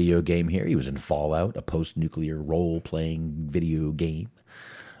another video game here. He was in Fallout, a post-nuclear role-playing video game.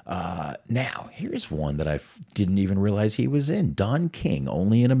 Now, here's one that I didn't even realize he was in. Don King,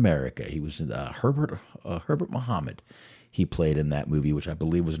 Only in America. He was in Herbert Muhammad. He played in that movie, which I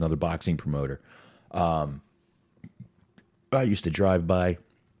believe was another boxing promoter. I used to drive by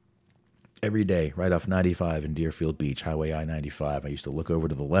every day right off 95 in Deerfield Beach, Highway I-95. I used to look over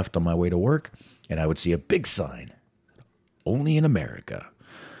to the left on my way to work, and I would see a big sign, Only in America.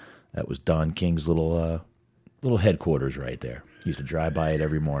 That was Don King's little headquarters right there. Used to drive by it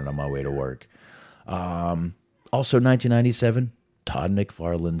every morning on my way to work. Also, 1997, Todd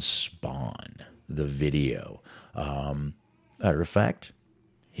McFarlane's Spawn, the video. Matter of fact,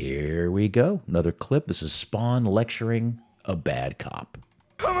 here we go. Another clip. This is Spawn lecturing a bad cop.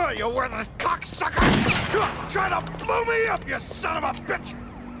 Come on, you worthless cocksucker! Try to blow me up, you son of a bitch!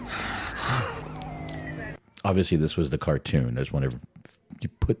 Obviously, this was the cartoon. There's whenever you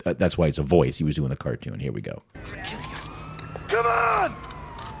put. That's why it's a voice. He was doing the cartoon. Here we go. Come on!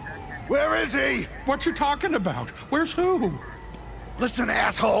 Where is he? What you talking about? Where's who? Listen,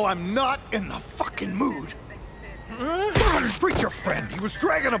 asshole, I'm not in the fucking mood. Preacher friend, he was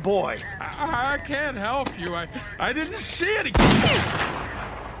dragging a boy. I can't help you. I didn't see it.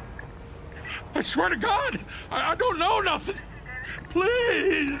 I swear to God, I don't know nothing.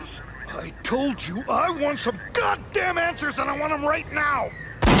 Please. I told you I want some goddamn answers and I want them right now.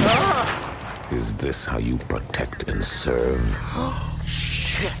 Is this how you protect and serve?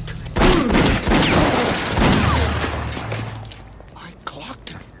 Shit. I clocked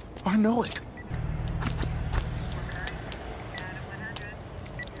him. I know it.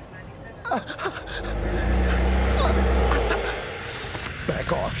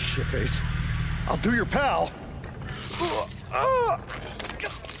 Back off, shitface. I'll do your pal.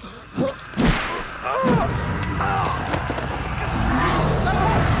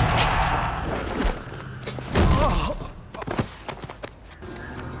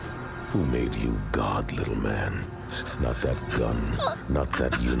 Who made you God, little man? Not that gun, not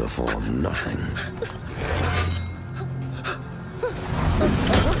that uniform, nothing.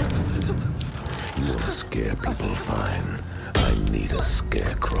 You want to scare people? Fine. I need a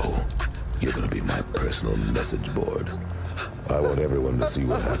scarecrow. You're gonna be my personal message board. I want everyone to see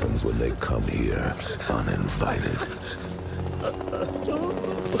what happens when they come here uninvited.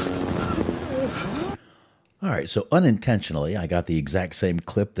 All right, so unintentionally, I got the exact same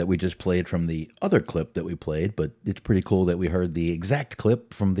clip that we just played from the other clip that we played, but it's pretty cool that we heard the exact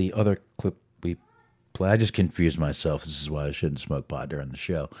clip from the other clip we played. I just confused myself. This is why I shouldn't smoke pot during the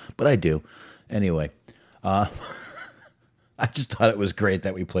show, but I do. Anyway, I just thought it was great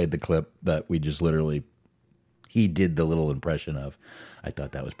that we played the clip that we just literally, he did the little impression of. I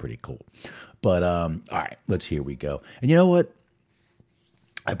thought that was pretty cool. But, all right, here we go. And you know what?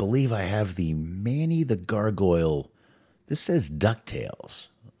 I believe I have the Manny the Gargoyle. This says DuckTales.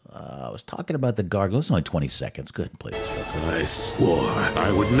 I was talking about the gargoyle. It's only 20 seconds. Go ahead and play this real quick. I swore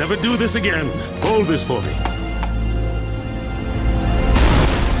I would never do this again. Hold this for me.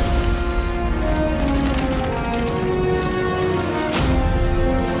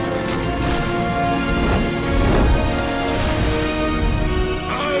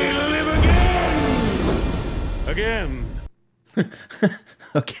 Again.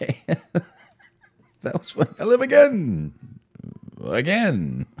 Okay. That was fun. I live again.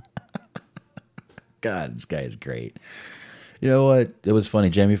 Again. God, this guy is great. You know what? It was funny.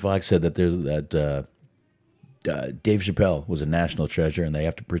 Jamie Foxx said that Dave Chappelle was a national treasure and they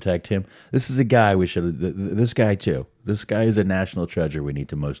have to protect him. This is a guy we should. This guy too. This guy is a national treasure we need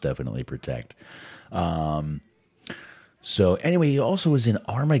to most definitely protect. So anyway, he also was in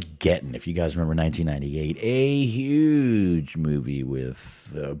Armageddon, if you guys remember 1998, a huge movie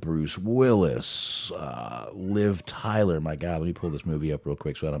with Bruce Willis, Liv Tyler. My God, let me pull this movie up real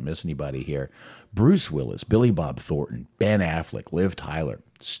quick so I don't miss anybody here. Bruce Willis, Billy Bob Thornton, Ben Affleck, Liv Tyler,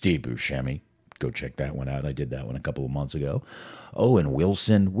 Steve Buscemi. Go check that one out. I did that one a couple of months ago. Owen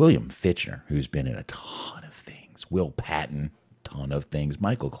Wilson, William Fichtner, who's been in a ton of things. Will Patton, ton of things.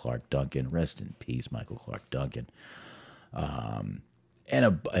 Michael Clark Duncan, rest in peace, Michael Clark Duncan.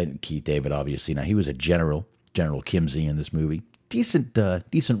 And Keith David, obviously. Now, he was a General Kimsey in this movie. Decent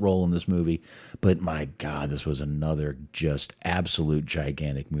role in this movie. But my God, this was another just absolute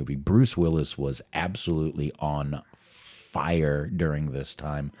gigantic movie. Bruce Willis was absolutely on fire during this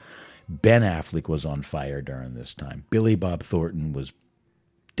time. Ben Affleck was on fire during this time. Billy Bob Thornton was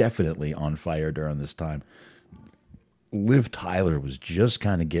definitely on fire during this time. Liv Tyler was just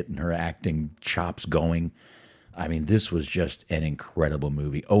kind of getting her acting chops going. I mean, this was just an incredible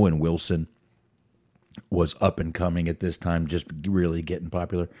movie. Owen Wilson was up and coming at this time, just really getting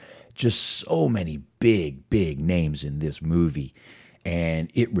popular. Just so many big names in this movie. And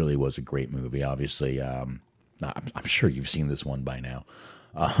it really was a great movie, obviously. I'm sure you've seen this one by now.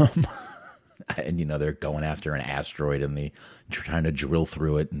 And, they're going after an asteroid and they trying to drill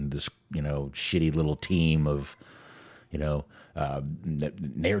through it. And this, shitty little team of,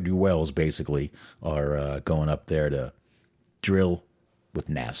 ne'er-do-wells basically are going up there to drill with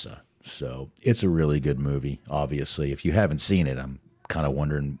NASA. So it's a really good movie, obviously. If you haven't seen it, I'm kind of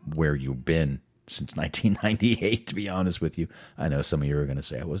wondering where you've been since 1998, to be honest with you. I know some of you are going to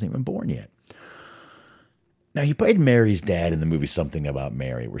say I wasn't even born yet. Now, he played Mary's dad in the movie Something About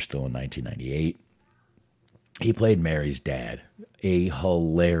Mary. We're still in 1998. He played Mary's dad. A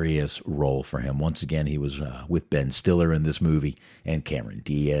hilarious role for him. Once again, he was with Ben Stiller in this movie and Cameron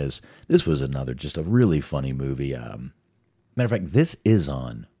Diaz. This was just a really funny movie. Matter of fact, this is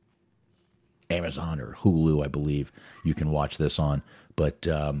on Amazon or Hulu, I believe. You can watch this on. But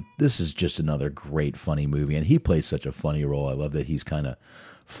this is just another great, funny movie. And he plays such a funny role. I love that he's kind of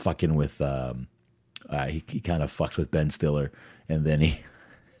fucking with... he kind of fucks with Ben Stiller. And then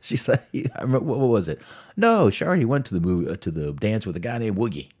she's like, what was it? No, Shari went to the movie, to the dance with a guy named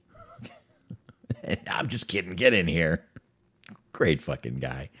Woogie. And I'm just kidding. Get in here. Great fucking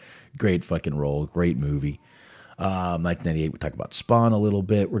guy. Great fucking role. Great movie. 1998, we talk about Spawn a little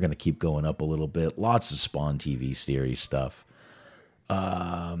bit. We're going to keep going up a little bit. Lots of Spawn TV series stuff.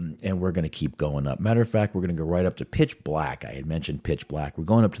 And we're going to keep going up. Matter of fact, we're going to go right up to Pitch Black. I had mentioned Pitch Black. We're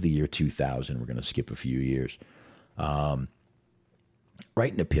going up to the year 2000. We're going to skip a few years.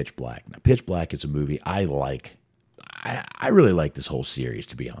 Right into Pitch Black. Now, Pitch Black is a movie I like. I really like this whole series,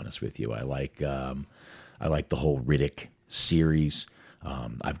 to be honest with you. I like the whole Riddick series.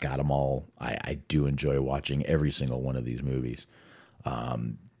 I've got them all. I do enjoy watching every single one of these movies.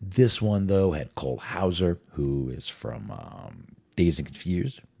 This one, though, had Cole Hauser, who is from Dazed and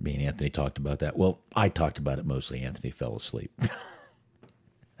Confused. Me and Anthony talked about that. Well, I talked about it mostly. Anthony fell asleep.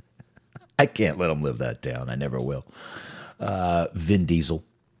 I can't let him live that down. I never will. Vin Diesel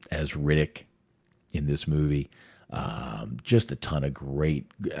as Riddick in this movie. Just a ton of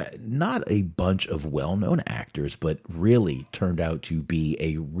great, not a bunch of well-known actors, but really turned out to be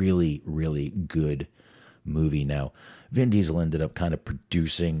a really, really good movie. Now, Vin Diesel ended up kind of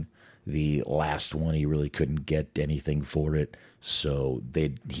producing the last one. He really couldn't get anything for it, so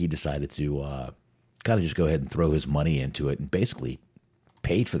he decided to kind of just go ahead and throw his money into it, and basically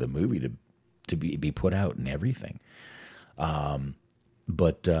paid for the movie to be put out and everything.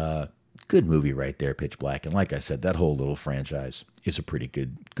 But good movie right there, Pitch Black. And like I said, that whole little franchise is a pretty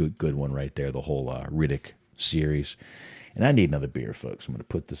good one right there, the whole Riddick series. And I need another beer, folks. I'm going to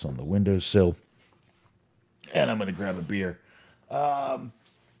put this on the windowsill, and I'm going to grab a beer.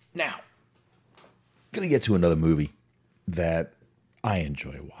 Now, going to get to another movie that I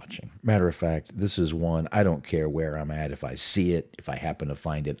enjoy watching. Matter of fact, this is one, I don't care where I'm at. If I see it, if I happen to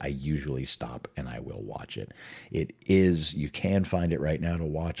find it, I usually stop and I will watch it. You can find it right now to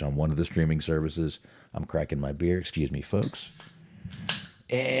watch on one of the streaming services. I'm cracking my beer. Excuse me, folks.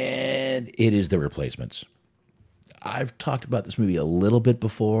 And it is The Replacements. I've talked about this movie a little bit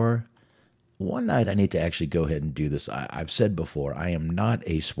before. One night I need to actually go ahead and do this. I've said before, I am not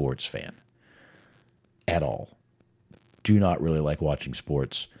a sports fan at all. Do not really like watching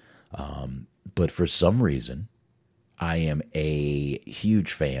sports. But for some reason, I am a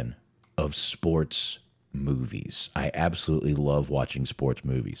huge fan of sports movies. I absolutely love watching sports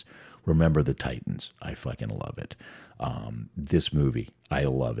movies. Remember the Titans. I fucking love it. This movie, I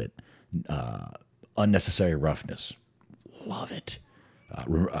love it. Unnecessary Roughness. Love it.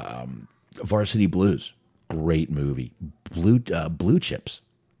 Varsity Blues. Great movie. Blue Chips.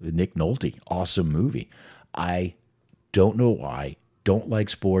 Nick Nolte. Awesome movie. I don't know why. Don't like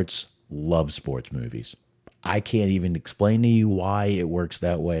sports. Love sports movies. I can't even explain to you why it works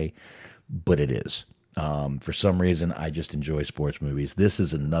that way, but it is. For some reason, I just enjoy sports movies. This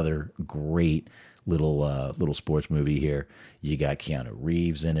is another great little sports movie here. You got Keanu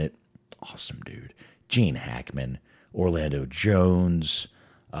Reeves in it. Awesome dude. Gene Hackman, Orlando Jones,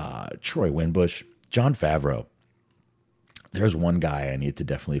 Troy Winbush, Jon Favreau. There's one guy I need to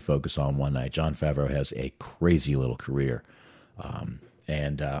definitely focus on one night. Jon Favreau has a crazy little career.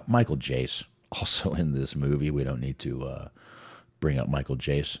 And Michael Jace, also in this movie. We don't need to bring up Michael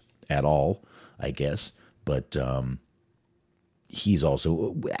Jace at all, I guess. But he's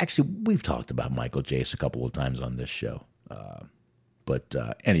also... Actually, we've talked about Michael Jace a couple of times on this show. But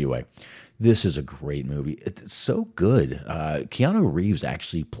anyway, this is a great movie. It's so good. Keanu Reeves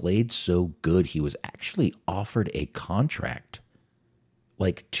actually played so good. He was actually offered a contract,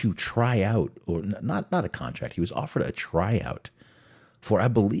 like to try out, or not a contract. He was offered a tryout for, I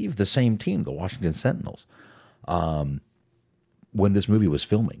believe, the same team, the Washington Sentinels, when this movie was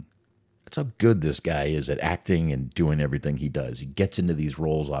filming. That's how good this guy is at acting and doing everything he does. He gets into these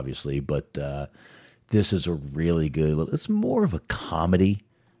roles, obviously, but this is a really good... It's more of a comedy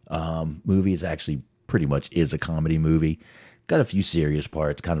movie. It's actually pretty much is a comedy movie. Got a few serious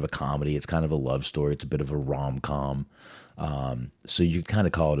parts, kind of a comedy. It's kind of a love story. It's a bit of a rom-com. So you kind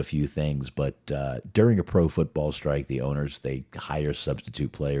of call it a few things, but during a pro football strike, the owners, they hire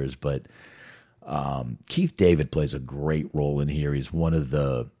substitute players, but Keith David plays a great role in here. He's one of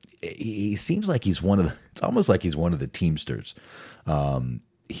the... He seems like he's one of the... It's almost like he's one of the Teamsters.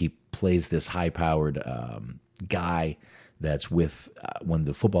 He plays this high-powered guy that's with... when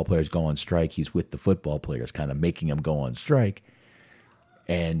the football players go on strike, he's with the football players, kind of making them go on strike.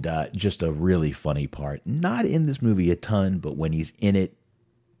 And just a really funny part. Not in this movie a ton, but when he's in it,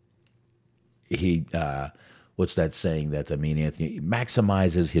 he... what's that saying that, Anthony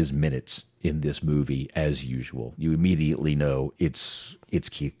maximizes his minutes in this movie as usual. You immediately know it's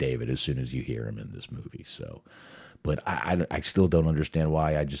Keith David as soon as you hear him in this movie. So, but I still don't understand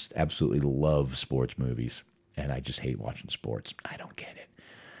why. I just absolutely love sports movies, and I just hate watching sports. I don't get it.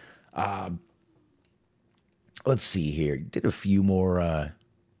 Let's see here. Did a few more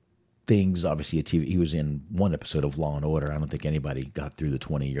things. Obviously, a TV. He was in one episode of Law and Order. I don't think anybody got through the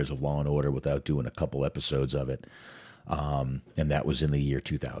 20 years of Law and Order without doing a couple episodes of it. And that was in the year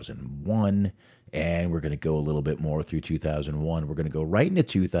 2001. And we're going to go a little bit more through 2001. We're going to go right into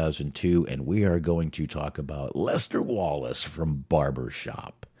 2002, and we are going to talk about Lester Wallace from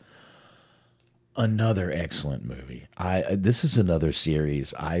Barbershop. Another excellent movie. This is another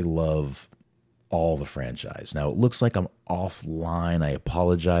series. I love all the franchise. Now, it looks like I'm offline. I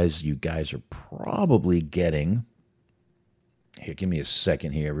apologize. You guys are probably getting... Here, give me a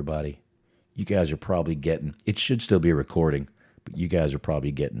second here, everybody. You guys are probably getting... It should still be recording, but you guys are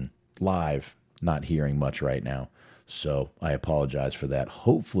probably getting live, not hearing much right now. So I apologize for that.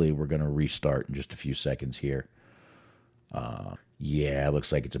 Hopefully, we're going to restart in just a few seconds here. Yeah, it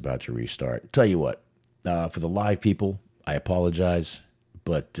looks like it's about to restart. Tell you what, for the live people, I apologize,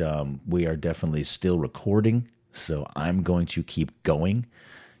 but we are definitely still recording, so I'm going to keep going.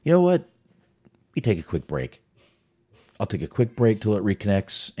 You know what? We take a quick break. I'll take a quick break till it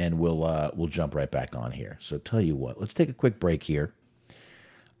reconnects, and we'll jump right back on here. So tell you what, let's take a quick break here.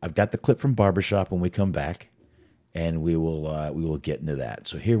 I've got the clip from Barbershop when we come back, and we will get into that.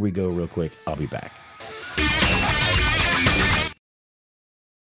 So here we go real quick. I'll be back.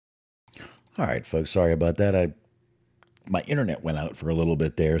 All right, folks, sorry about that. My internet went out for a little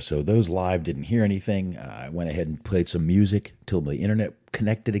bit there, so those live didn't hear anything. I went ahead and played some music till the internet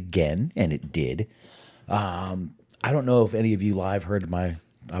connected again, and it did. I don't know if any of you live heard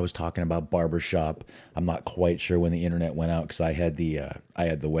I was talking about Barbershop. I'm not quite sure when the internet went out because I had the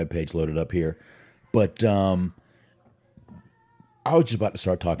webpage loaded up here. But I was just about to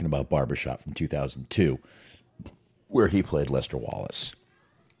start talking about Barbershop from 2002, where he played Lester Wallace.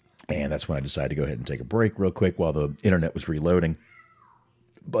 And that's when I decided to go ahead and take a break real quick while the internet was reloading.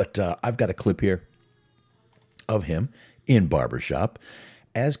 But I've got a clip here of him in Barbershop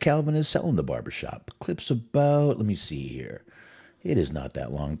as Calvin is selling the barbershop. Clip's about, let me see here. It is not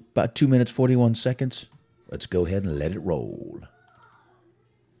that long. About 2 minutes, 41 seconds. Let's go ahead and let it roll.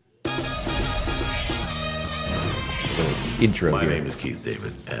 Intro. My here. name is Keith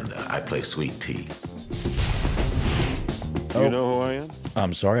David, and I play Sweet Tea. Oh. You know who I am?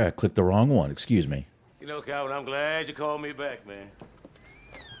 I'm sorry, I clicked the wrong one. Excuse me. You know, Calvin, I'm glad you called me back, man.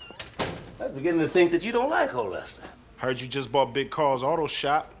 I was beginning to think that you don't like old Lester. Heard you just bought Big Carl's auto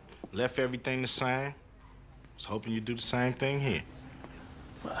shop, left everything the same. Was hoping you'd do the same thing here.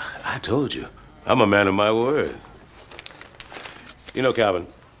 I told you, I'm a man of my word. You know, Calvin,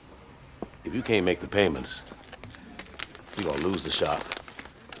 if you can't make the payments, you're gonna lose the shop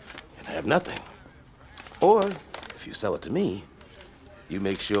and have nothing. Or, if you sell it to me, you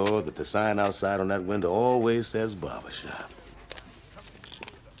make sure that the sign outside on that window always says Barbershop.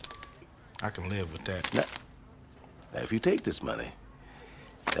 I can live with that. Now, if you take this money,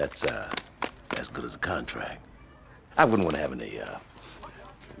 that's as good as a contract. I wouldn't want to have any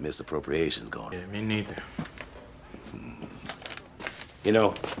misappropriations going on. Yeah, me neither. You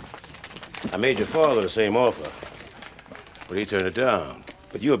know, I made your father the same offer, but he turned it down.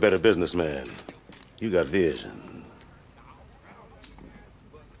 But you're a better businessman. You got vision.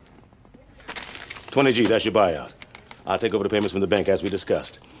 20G, that's your buyout. I'll take over the payments from the bank as we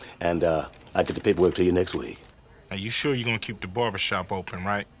discussed. And I'll get the paperwork to you next week. Are you sure you're gonna keep the barbershop open,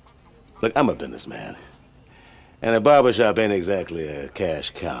 right? Look, I'm a businessman. And a barbershop ain't exactly a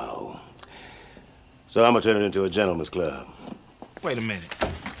cash cow. So I'm gonna turn it into a gentleman's club. Wait a minute.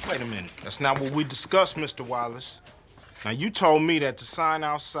 That's not what we discussed, Mr. Wallace. Now, you told me that the sign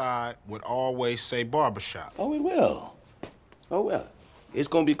outside would always say barbershop. Oh, it will. Oh, well. It's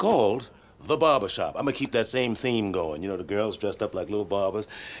gonna be called The Barbershop. I'm gonna keep that same theme going. You know, the girls dressed up like little barbers,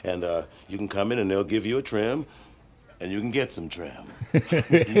 and you can come in and they'll give you a trim, and you can get some trim.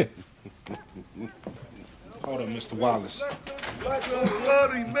 Hold up, Mr. Wallace.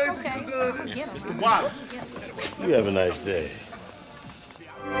 Mr. Wallace. You have a nice day.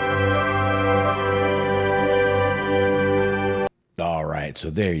 All right, so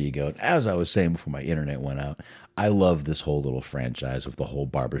there you go. As I was saying before my internet went out, I love this whole little franchise of the whole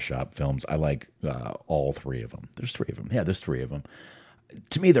Barbershop films. I like all three of them. There's three of them. Yeah, there's three of them.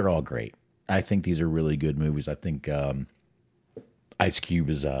 To me, they're all great. I think these are really good movies. I think Ice Cube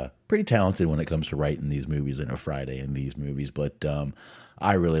is pretty talented when it comes to writing these movies. I know Friday in these movies, but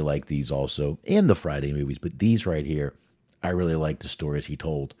I really like these also, and the Friday movies. But these right here, I really like the stories he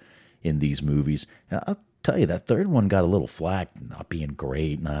told in these movies. And I'll tell you, that third one got a little flack, not being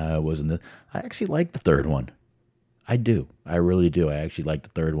great. Nah, it wasn't. I actually like the third one. I do. I really do. I actually like the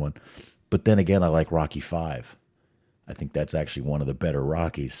third one. But then again, I like Rocky V. I think that's actually one of the better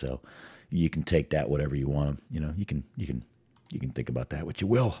Rockies. So you can take that whatever you want. You know, you can think about that what you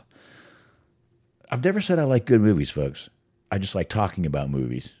will. I've never said I like good movies, folks. I just like talking about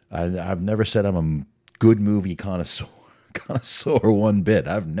movies. I've never said I'm a good movie connoisseur one bit.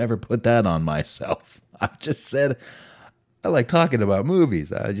 I've never put that on myself. I've just said I like talking about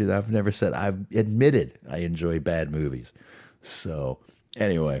movies. I've never said, I've admitted I enjoy bad movies. So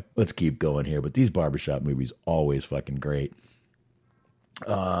anyway, let's keep going here. But these barbershop movies, always fucking great.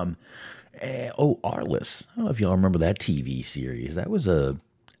 Arliss. I don't know if y'all remember that TV series. That was a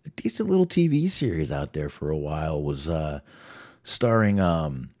decent little TV series out there for a while. It was starring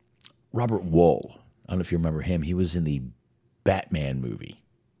Robert Wuhl. I don't know if you remember him. He was in the Batman movie,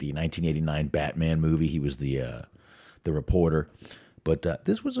 the 1989 Batman movie. He was the reporter. But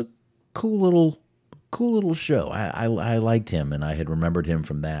this was a cool little show. I liked him, and I had remembered him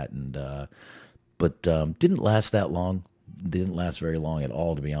from that. And but didn't last that long. Didn't last very long at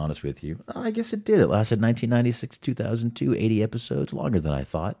all, to be honest with you. I guess it did. It lasted 1996, 2002, 80 episodes, longer than I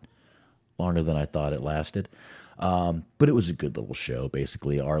thought it lasted. But it was a good little show.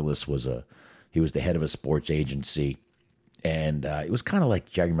 Basically, Arliss was the head of a sports agency, and it was kind of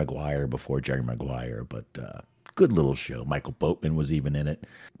like Jerry Maguire before Jerry Maguire, but good little show. Michael Boatman was even in it.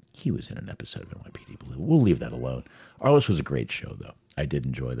 He was in an episode of NYPD Blue. We'll leave that alone. Arliss was a great show, though. I did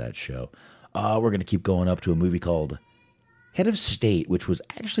enjoy that show. We're going to keep going up to a movie called Head of State, which was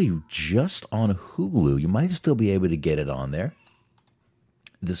actually just on Hulu. You might still be able to get it on there.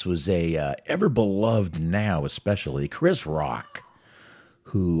 This was a ever-beloved now, especially, Chris Rock,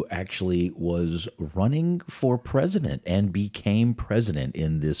 who actually was running for president and became president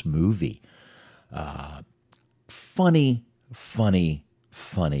in this movie. Funny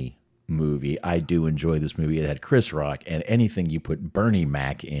movie. I do enjoy this movie. It had Chris Rock, and anything you put Bernie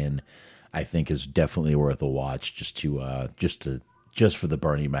Mac in, I think is definitely worth a watch, just for the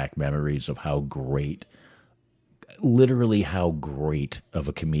Bernie Mac memories of how great, literally how great of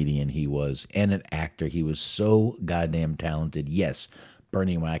a comedian he was and an actor. He was so goddamn talented. Yes,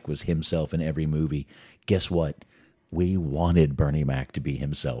 Bernie Mac was himself in every movie. Guess what? We wanted Bernie Mac to be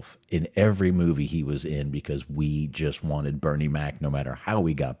himself in every movie he was in because we just wanted Bernie Mac no matter how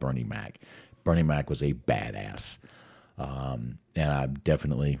we got Bernie Mac. Bernie Mac was a badass. And I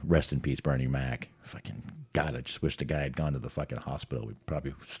definitely, rest in peace, Bernie Mac. Fucking God, I just wish the guy had gone to the fucking hospital. We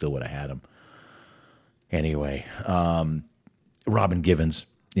probably still would have had him. Anyway, Robin Givens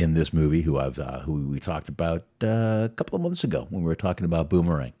in this movie, who we talked about a couple of months ago when we were talking about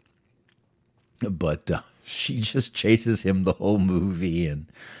Boomerang. But she just chases him the whole movie, and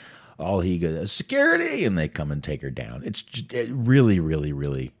all he goes, security, and they come and take her down. It's just a really, really,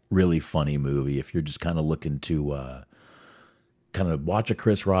 really, really funny movie. If you're just kind of looking to kind of watch a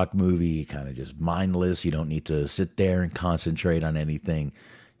Chris Rock movie, kind of just mindless, you don't need to sit there and concentrate on anything,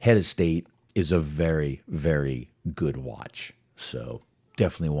 Head of State is a very, very good watch. So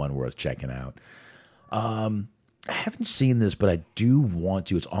definitely one worth checking out. I haven't seen this, but I do want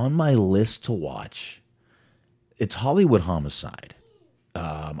to. It's on my list to watch. It's Hollywood Homicide.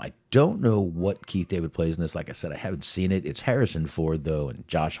 I don't know what Keith David plays in this. Like I said, I haven't seen it. It's Harrison Ford, though, and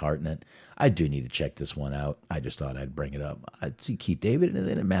Josh Hartnett. I do need to check this one out. I just thought I'd bring it up. I'd see Keith David is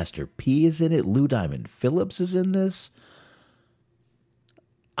in it. Master P is in it. Lou Diamond Phillips is in this.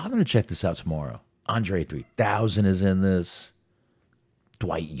 I'm going to check this out tomorrow. Andre 3000 is in this.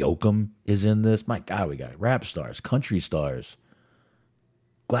 Dwight Yoakam is in this. My God, we got rap stars, country stars.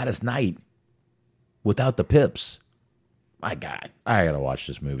 Gladys Knight without the pips. My God, I got to watch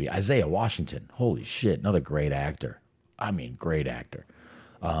this movie. Isaiah Washington, holy shit, another great actor. I mean, great actor.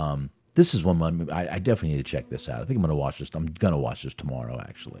 This is one I definitely need to check this out. I think I'm going to watch this. I'm going to watch this tomorrow,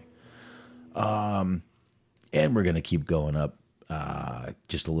 actually. And we're going to keep going up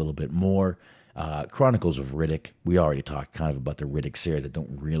just a little bit more. Chronicles of Riddick. We already talked kind of about the Riddick series. I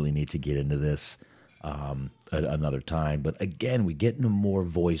don't really need to get into this another time. But again, we get into more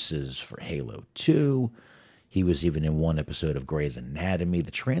voices for Halo 2. He was even in one episode of Grey's Anatomy.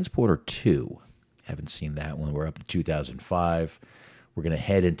 The Transporter 2. Haven't seen that one. We're up to 2005. We're going to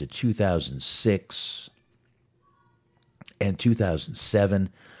head into 2006 and 2007.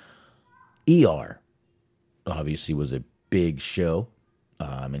 ER obviously was a big show.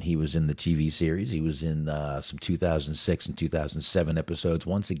 And he was in the TV series. He was in some 2006 and 2007 episodes.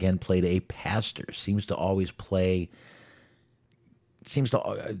 Once again, played a pastor. Seems to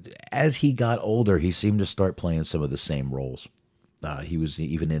as he got older, he seemed to start playing some of the same roles. He was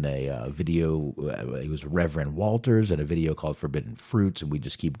even in a video. He was Reverend Walters in a video called Forbidden Fruits, and we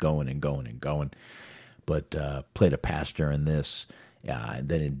just keep going and going and going. But played a pastor in this, and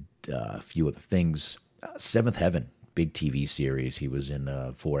then in a few other things. Seventh Heaven. Big TV series. He was in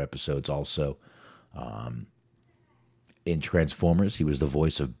 4 episodes also. In Transformers, he was the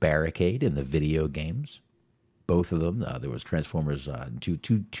voice of Barricade in the video games. both of them. There was Transformers,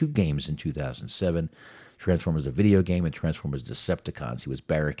 two games in 2007, Transformers a video game and Transformers Decepticons. He was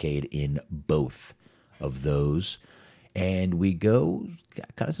Barricade in both of those. And we go,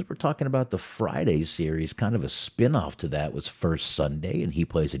 kind of since we're talking about the Friday series, kind of a spin-off to that was First Sunday, and he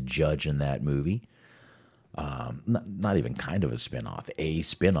plays a judge in that movie. Not even kind of a spin-off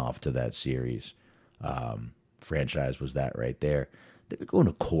to that series. Franchise was that right there. They were going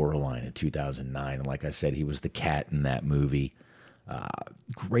to Coraline in 2009, and like I said, he was the cat in that movie.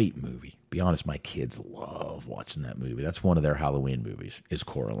 Great movie. Be honest, my kids love watching that movie. That's one of their Halloween movies, is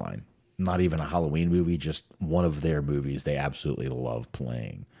Coraline. Not even a Halloween movie, just one of their movies they absolutely love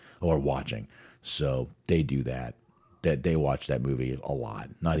playing or watching. So they do that. They watch that movie a lot,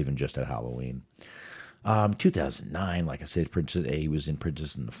 not even just at Halloween. 2009, like I said, he was in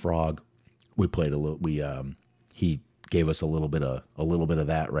Princess and the Frog. We played a little. He gave us a little bit of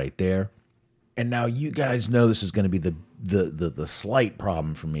that right there. And now you guys know this is going to be the slight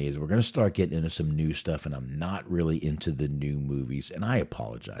problem for me is we're going to start getting into some new stuff, and I'm not really into the new movies, and I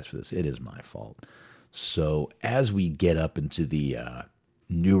apologize for this. It is my fault. So as we get up into the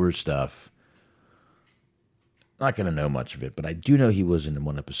newer stuff, not going to know much of it, but I do know he was in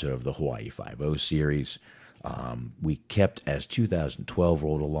one episode of the Hawaii Five-0 series. We kept, as 2012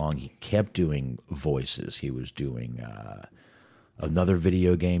 rolled along, he kept doing voices. He was doing another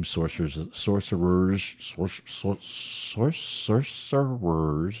video game, Sorcerers.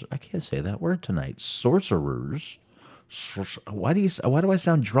 I can't say that word tonight. Sorcerers. Why do I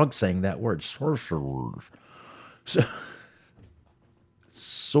sound drunk saying that word? Sorcerers.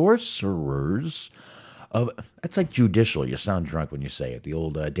 Sorcerers. That's like judicial. You sound drunk when you say it. The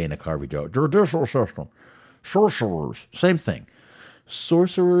old Dana Carvey joke. Judicial system. Sorcerers. Same thing.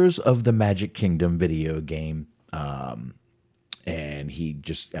 Sorcerers of the Magic Kingdom video game. And he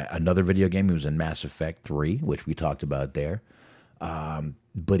just, another video game, he was in Mass Effect 3, which we talked about there.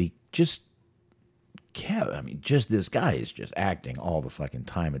 But he just this guy is just acting all the fucking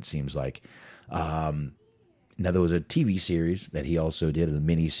time, it seems like. Now, there was a TV series that he also did, a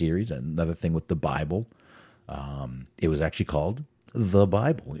mini-series, another thing with the Bible. It was actually called The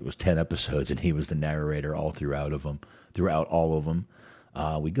Bible. It was 10 episodes, and he was the narrator throughout all of them.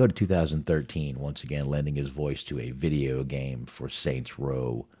 We go to 2013, once again, lending his voice to a video game for Saints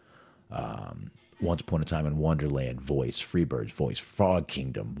Row. Once Upon a Time in Wonderland, voice. Freebirds, voice. Frog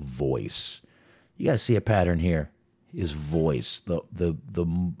Kingdom, voice. You guys see a pattern here. His voice. The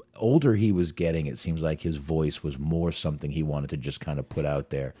older he was getting, it seems like his voice was more something he wanted to just kind of put out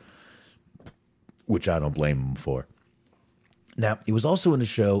there, which I don't blame him for. Now, he was also in the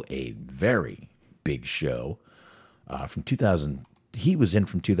show, a very big show, from 2000. He was in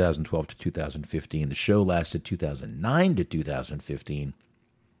from 2012 to 2015. The show lasted 2009 to 2015.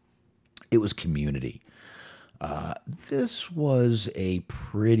 It was Community. This was a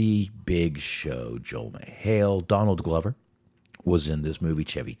pretty big show. Joel McHale, Donald Glover was in this movie,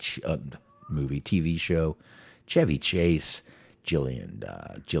 TV show. Chevy Chase,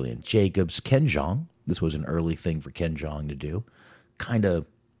 Jillian Jacobs, Ken Jeong. This was an early thing for Ken Jeong to do. Kind of,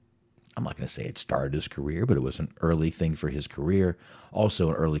 I'm not going to say it started his career, but it was an early thing for his career. Also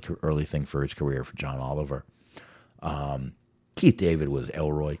an early thing for his career for John Oliver. Keith David was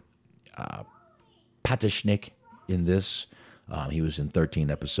Elroy. Patishnik in this. He was in 13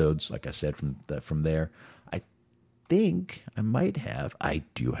 episodes, like I said, from there. I think I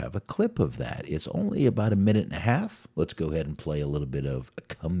do have a clip of that. It's only about a minute and a half. Let's go ahead and play a little bit of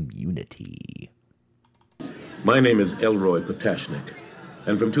Community. My name is Elroy Patashnik,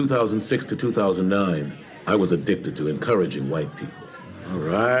 and from 2006 to 2009, I was addicted to encouraging white people. All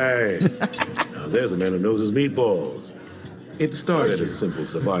right. Now there's a man who knows his meatballs. It started as simple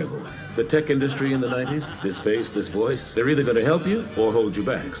survival. The tech industry in the 90s, this face, this voice, they're either going to help you or hold you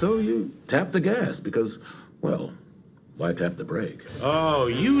back. So you tap the gas because, well, why tap the brake? Oh,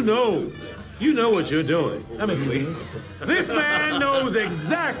 you know what you're doing. I mean, this man knows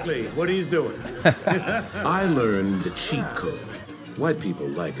exactly what he's doing. I learned the cheat code. White people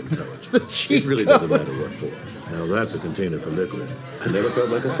like encouragement. It really doesn't matter what for. Now that's a container for liquid. I never felt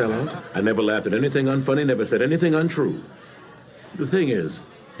like a sellout. I never laughed at anything unfunny, never said anything untrue. The thing is,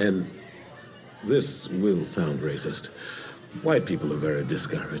 and this will sound racist, white people are very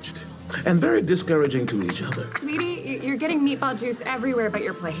discouraged. And very discouraging to each other. Sweetie, you're getting meatball juice everywhere but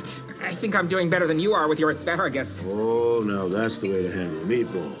your plate. I think I'm doing better than you are with your asparagus. Oh, now that's the way to handle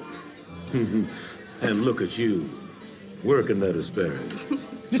meatball. And look at you, working that asparagus.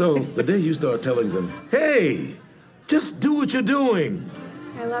 So the day you start telling them, hey, just do what you're doing.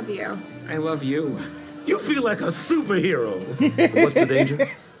 I love you. I love you. You feel like a superhero. What's the danger?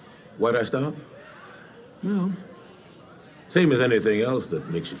 Why'd I stop? No. Same as anything else that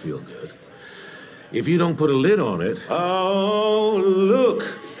makes you feel good. If you don't put a lid on it... Oh, look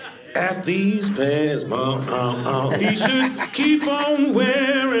at these pants, Mom. He should keep on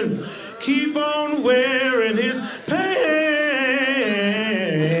wearing his pants.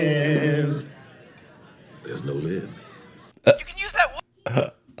 There's no lid. You can use that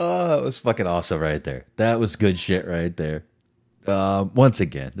one. Oh, that was fucking awesome right there. That was good shit right there. Once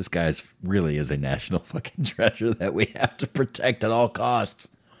again, this guy's really is a national fucking treasure that we have to protect at all costs.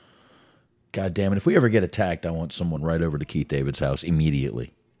 God damn it. If we ever get attacked, I want someone right over to Keith David's house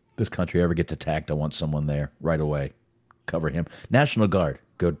immediately. If this country ever gets attacked, I want someone there right away. Cover him. National Guard,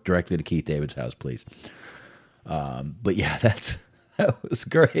 go directly to Keith David's house, please. But yeah, that was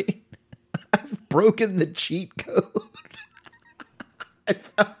great. I've broken the cheat code. I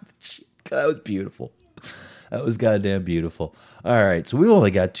found the cheat code. That was beautiful. That was goddamn beautiful. All right, so we've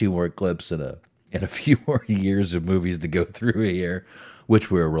only got 2 more clips and a few more years of movies to go through here, which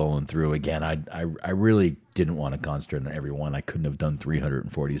we're rolling through. Again, I really didn't want to concentrate on every one. I couldn't have done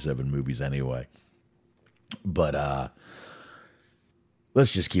 347 movies anyway. But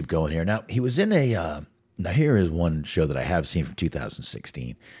let's just keep going here. Now, he was in a... now, here is one show that I have seen from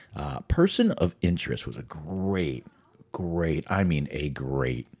 2016. Person of Interest was a great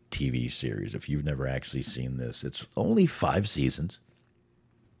TV series. If you've never actually seen this, it's only 5 seasons,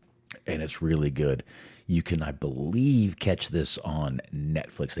 and it's really good. You can, I believe, catch this on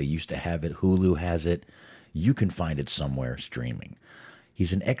Netflix. They used to have it. Hulu has it. You can find it somewhere streaming.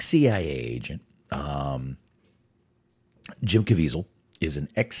 He's an ex-CIA agent. Jim Caviezel is an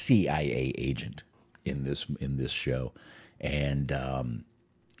ex-CIA agent in this show, and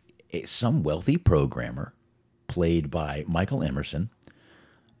some wealthy programmer played by Michael Emerson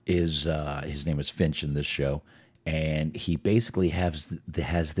is his name is Finch in this show, and he basically has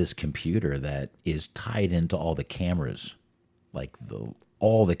this computer that is tied into all the cameras, like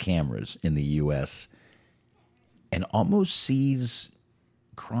all the cameras in the U.S., and almost sees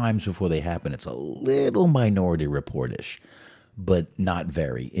crimes before they happen. It's a little Minority Report-ish, but not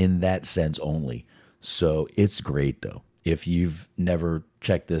very, in that sense only. So it's great, though. If you've never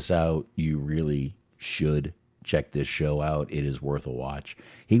checked this out, you really should check this show out. It is worth a watch.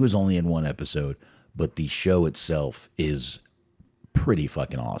 He was only in 1 episode, but the show itself is pretty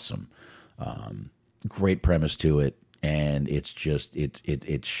fucking awesome. Great premise to it, and it's just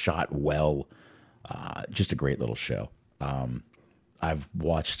it's shot well. Just a great little show. I've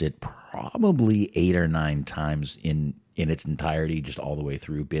watched it probably 8 or 9 times in its entirety, just all the way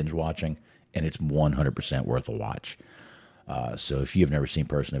through, binge watching, and it's 100% worth a watch. So if you've never seen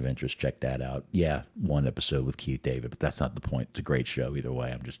Person of Interest, check that out. Yeah, 1 episode with Keith David, but that's not the point. It's a great show either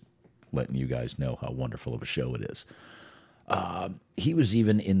way. I'm just letting you guys know how wonderful of a show it is. He was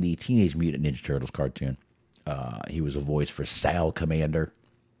even in the Teenage Mutant Ninja Turtles cartoon. He was a voice for Sal Commander.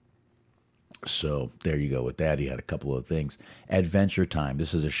 So there you go with that. He had a couple of things. Adventure Time.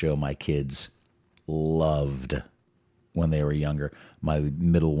 This is a show my kids loved when they were younger. My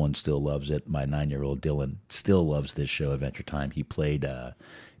middle one still loves it. My 9-year-old Dylan still loves this show, Adventure Time. He played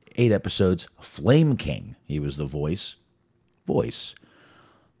 8 episodes. Flame King. He was the voice.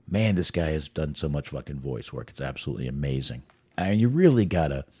 Man, this guy has done so much fucking voice work. It's absolutely amazing. And you really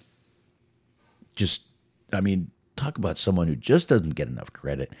gotta talk about someone who just doesn't get enough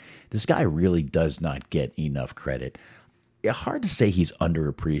credit. This guy really does not get enough credit. Hard to say he's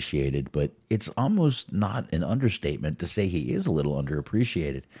underappreciated, but it's almost not an understatement to say he is a little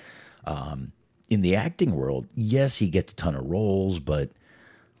underappreciated. In the acting world, yes, he gets a ton of roles, but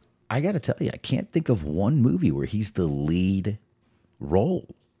I got to tell you, I can't think of one movie where he's the lead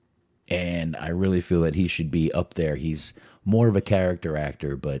role. And I really feel that he should be up there. He's more of a character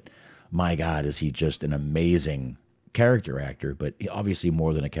actor, but my God, is he just an amazing character actor, but obviously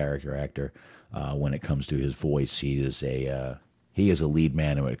more than a character actor. When it comes to his voice, he is a lead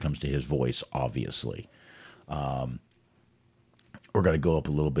man when it comes to his voice, obviously. We're going to go up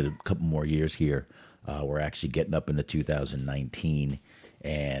a couple more years here. We're actually getting up into 2019,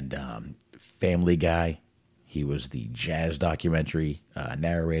 and Family Guy. He was the jazz documentary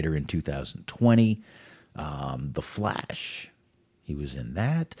narrator in 2020. The Flash. He was in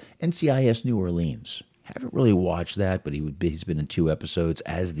that. NCIS New Orleans. Haven't really watched that, but he's been in 2 episodes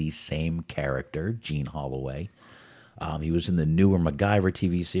as the same character, Gene Holloway. He was in the newer MacGyver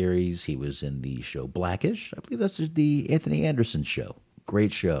TV series. He was in the show Blackish. I believe that's the Anthony Anderson show.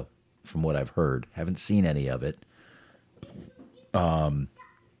 Great show, from what I've heard. Haven't seen any of it.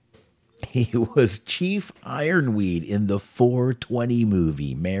 He was Chief Ironweed in the 420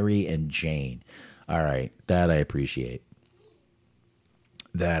 movie, Mary and Jane. All right, that I appreciate.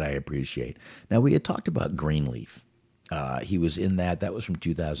 That I appreciate. Now, we had talked about Greenleaf. He was in that. That was from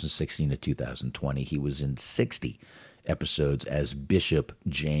 2016 to 2020. He was in 60 episodes as Bishop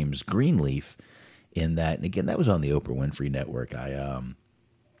James Greenleaf in that. And again, that was on the Oprah Winfrey Network. I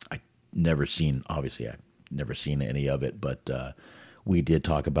never seen, obviously, I've never seen any of it, but we did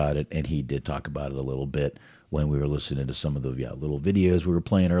talk about it, and he did talk about it a little bit when we were listening to some of the little videos we were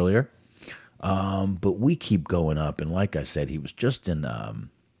playing earlier. But we keep going up, and like I said, he was just in a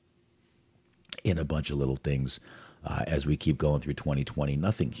bunch of little things as we keep going through 2020.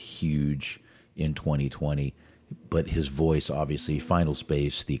 Nothing huge in 2020, but his voice, obviously, Final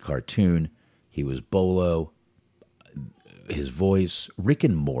Space, the cartoon, he was Bolo, his voice, Rick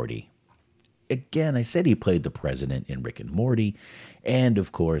and Morty. Again, I said he played the president in Rick and Morty, and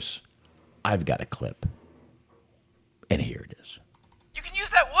of course, I've got a clip, and here it is. You can use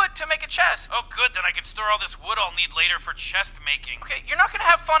that wood to make a chest. Oh, good, then I can store all this wood I'll need later for chest making. Okay, you're not gonna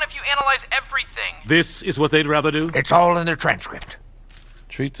have fun if you analyze everything. This is what they'd rather do? It's all in their transcript.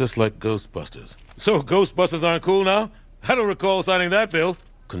 Treats us like Ghostbusters. So Ghostbusters aren't cool now? I don't recall signing that bill.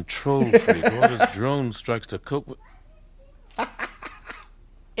 Control freak orders drone strikes to cope with...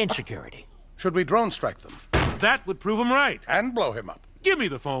 Insecurity. Should we drone strike them? That would prove him right. And blow him up. Give me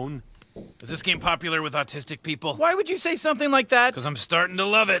the phone. Is this game popular with autistic people? Why would you say something like that? Because I'm starting to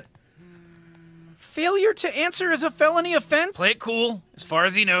love it. Failure to answer is a felony offense? Play it cool. As far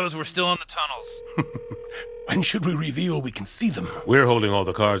as he knows, we're still in the tunnels. When should we reveal we can see them? We're holding all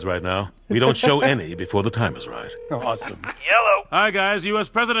the cards right now. We don't show any before the time is right. Awesome. Yellow. Hi, guys. U.S.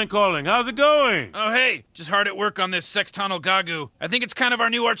 President calling. How's it going? Oh, hey. Just hard at work on this sextunnel Gagu. I think it's kind of our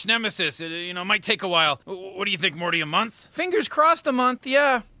new arch nemesis. It, might take a while. What do you think, Morty, a month? Fingers crossed a month,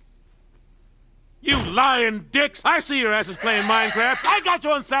 yeah. You lying dicks! I see your asses playing Minecraft. I got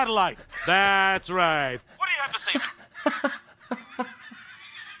you on satellite. That's right. What do you have to say?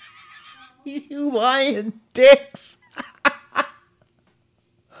 You lying dicks.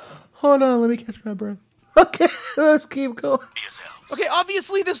 Hold on, let me catch my breath. Okay, let's keep going. Okay,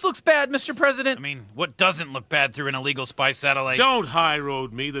 obviously this looks bad, Mr. President. I mean, what doesn't look bad through an illegal spy satellite? Don't high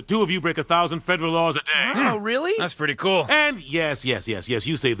road me. The two of you break 1,000 federal laws a day. Oh, really? That's pretty cool. And yes,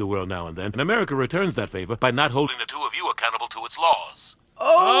 you save the world now and then. And America returns that favor by not holding the two of you accountable to its laws.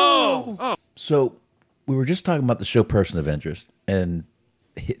 Oh. So we were just talking about the show Person of Interest and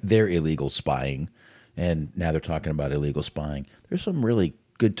their illegal spying, and now they're talking about illegal spying. There's some really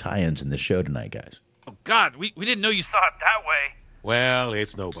good tie-ins in the show tonight, guys. Oh, God, we didn't know you saw it that way. Well,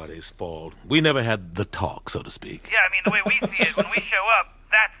 it's nobody's fault. We never had the talk, so to speak. Yeah, I mean, the way we see it, when we show up,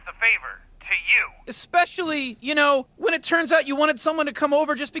 that's the favor to you. Especially, when it turns out you wanted someone to come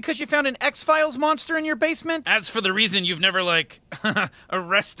over just because you found an X-Files monster in your basement. As for the reason you've never,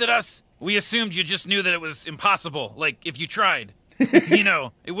 arrested us, we assumed you just knew that it was impossible. If you tried.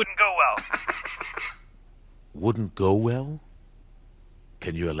 It wouldn't go well. Wouldn't go well?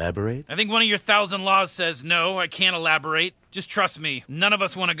 Can you elaborate? I think one of your 1,000 laws says, no, I can't elaborate. Just trust me. None of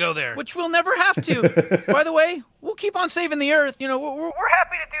us want to go there. Which we'll never have to. By the way, we'll keep on saving the Earth. We're happy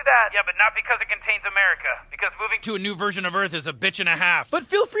to do that. Yeah, but not because it contains America. Because moving to a new version of Earth is a bitch and a half. But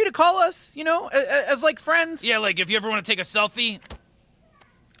feel free to call us, as friends. Yeah, if you ever want to take a selfie.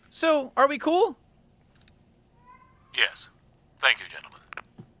 So, are we cool? Yes. Thank you, gentlemen.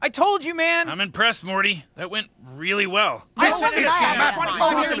 I told you, man. I'm impressed, Morty. That went really well.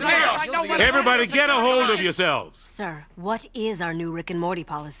 Everybody get a hold of yourselves. Sir, what is our new Rick and Morty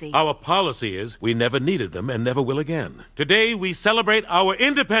policy? Our policy is we never needed them and never will again. Today, we celebrate our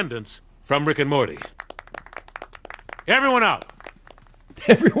independence from Rick and Morty. Everyone out.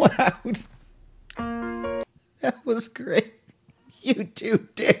 Everyone out. That was great. You two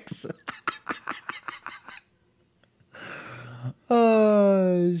dicks.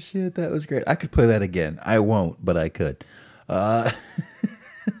 Oh, shit, that was great. I could play that again. I won't, but I could. I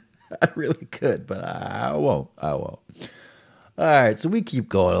really could, but I won't. All right, so we keep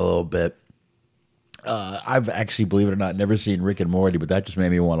going a little bit. I've actually, believe it or not, never seen Rick and Morty, but that just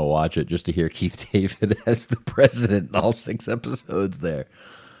made me want to watch it just to hear Keith David as the president in all 6 episodes there.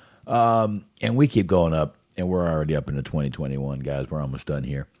 And we keep going up, and we're already up into 2021, guys. We're almost done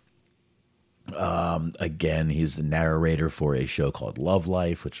here. Again, he's the narrator for a show called Love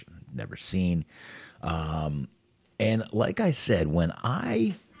Life, which I've never seen. And like I said, when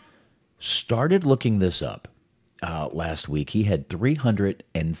I started looking this up last week, he had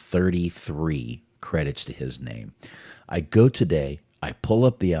 333 credits to his name. I go today, I pull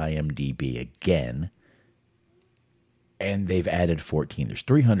up the IMDb again, and they've added 14. There's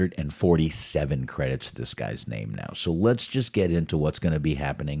 347 credits to this guy's name now. So let's just get into what's going to be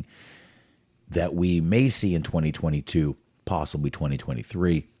happening that we may see in 2022, possibly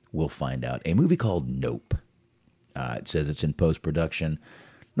 2023. We'll find out. A movie called Nope. It says it's in post-production.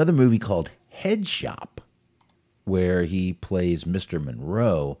 Another movie called Head Shop, where he plays Mr.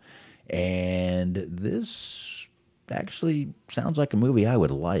 Monroe. And this actually sounds like a movie I would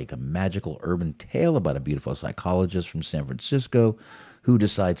like. A magical urban tale about a beautiful psychologist from San Francisco who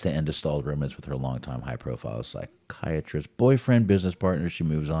decides to end a stalled romance with her longtime high-profile psychiatrist boyfriend, business partner. She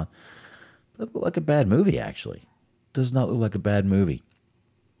moves on. But it looked like a bad movie, actually. Does not look like a bad movie.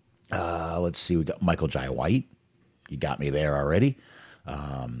 Let's see. We got Michael Jai White. You got me there already.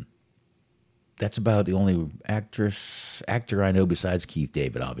 That's about the only actor I know besides Keith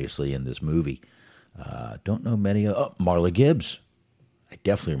David, obviously, in this movie. Don't know many. Marla Gibbs. I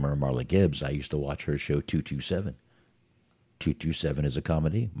definitely remember Marla Gibbs. I used to watch her show 227. 227 is a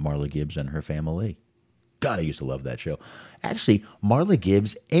comedy. Marla Gibbs and Her Family. God, I used to love that show. Actually, Marla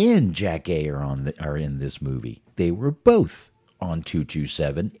Gibbs and Jack A are in this movie. They were both on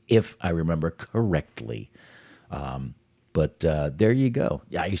 227, if I remember correctly. But there you go.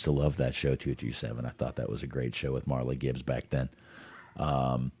 Yeah, I used to love that show, 227. I thought that was a great show with Marla Gibbs back then.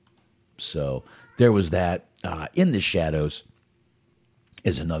 So there was that. In the Shadows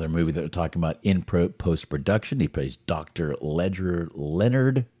is another movie that we're talking about in post-production. He plays Dr.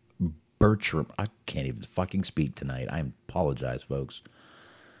 Leonard Bertram. I can't even fucking speak tonight. I apologize, folks.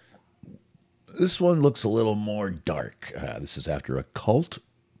 This one looks a little more dark. This is after a cult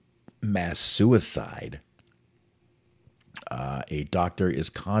mass suicide. A doctor is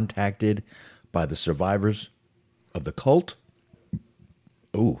contacted by the survivors of the cult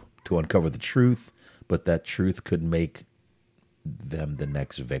to uncover the truth, but that truth could make them the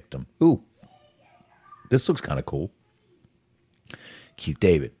next victim. This looks kind of cool. Keith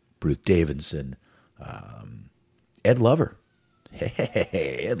David, Bruce Davidson, Ed Lover.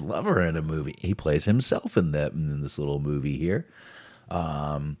 Hey, Ed Lover in a movie. He plays himself in this little movie here.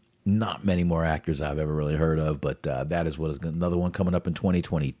 Not many more actors I've ever really heard of, but that is what is another one coming up in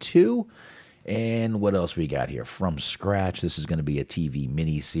 2022. And what else we got here? From Scratch. This is going to be a TV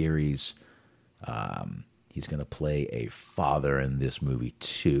miniseries. He's going to play a father in this movie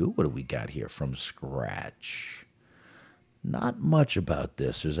too. What do we got here? From Scratch. Not much about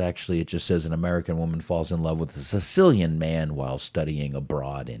this. It just says an American woman falls in love with a Sicilian man while studying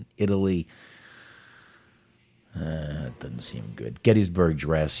abroad in Italy. It doesn't seem good. Gettysburg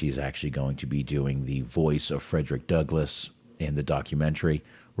Dress, he's actually going to be doing the voice of Frederick Douglass in the documentary.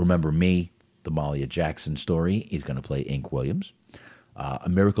 Remember Me, the Mahalia Jackson story. He's going to play Ink Williams. A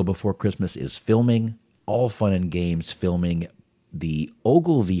Miracle Before Christmas is filming. All Fun and Games filming. The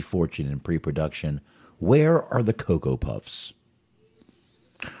Ogilvy Fortune in pre-production. Where are the Cocoa Puffs?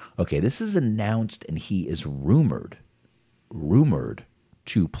 Okay, this is announced, and he is rumored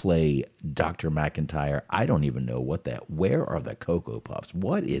to play Dr. McIntyre. I don't even know what that. Where are the Cocoa Puffs?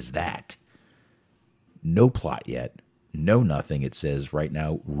 What is that? No plot yet. No nothing. It says right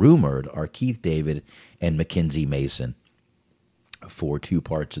now, rumored are Keith David and Mackenzie Mason for 2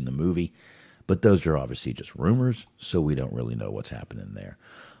 parts in the movie. But those are obviously just rumors, so we don't really know what's happening there.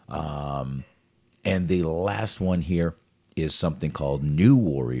 And the last one here is something called New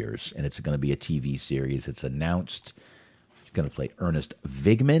Warriors, and it's going to be a TV series. It's announced. He's going to play Ernest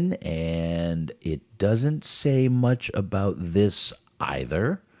Vigman, and it doesn't say much about this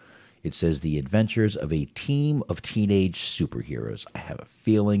either. It says the adventures of a team of teenage superheroes. I have a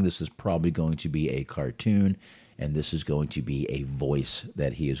feeling this is probably going to be a cartoon, and this is going to be a voice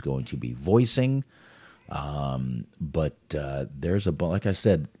that he is going to be voicing. But there's like I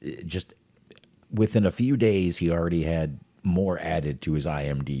said, just within a few days, he already had more added to his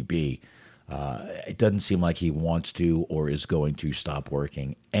IMDb. It doesn't seem like he wants to or is going to stop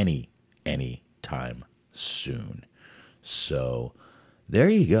working any time soon. So there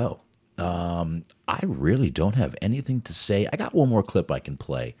you go. I really don't have anything to say. I got one more clip I can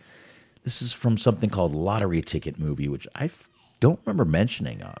play. This is from something called Lottery Ticket Movie, which I don't remember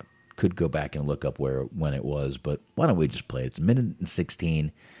mentioning. Could go back and look up when it was, but why don't we just play it? It's a minute and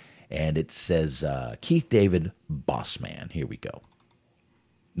 16, and it says Keith David, Boss Man. Here we go.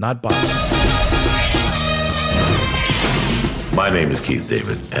 Not Boss Man. My name is Keith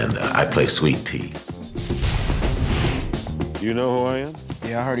David, and I play Sweet Tea. You know who I am?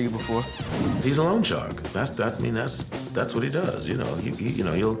 Yeah, I heard of you before. He's a loan shark. That's what he does. You know,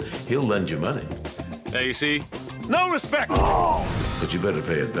 he'll lend you money. Now you see, no respect. But you better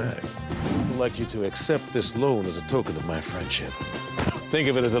pay it back. I'd like you to accept this loan as a token of my friendship. Think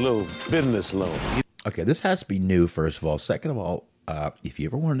of it as a little business loan. Okay, this has to be new, first of all. Second of all, if you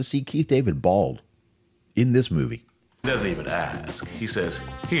ever wanted to see Keith David bald in this movie. He doesn't even ask. He says,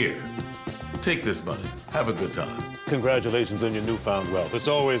 here, Take this money. Have a good time. Congratulations on your newfound wealth. It's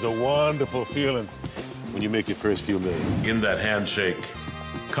always a wonderful feeling when you make your first few million. In that handshake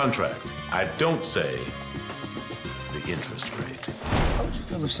contract, I don't say the interest rate. How would you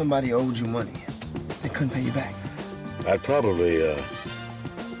feel if somebody owed you money and couldn't pay you back? I'd probably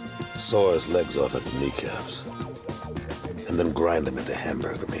saw his legs off at the kneecaps and then grind him into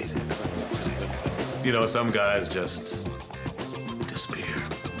hamburger meat. You know, some guys just disappear.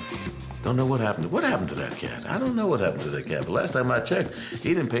 Don't know what happened. What happened to that cat? I don't know what happened to that cat, but last time I checked,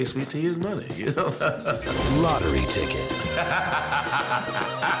 he didn't pay Sweet Tea his money, you know? Lottery ticket.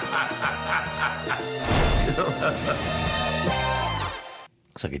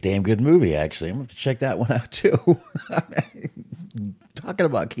 Looks like a damn good movie, actually. I'm going to check that one out, too. Talking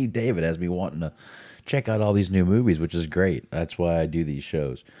about Keith David has me wanting to check out all these new movies, which is great. That's why I do these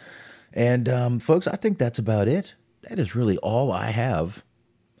shows. And, folks, I think that's about it. That is really all I have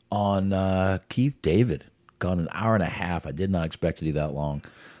on Keith David. Gone an hour and a half. I did not expect to do that long.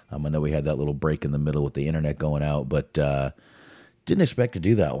 I know we had that little break in the middle with the internet going out, but didn't expect to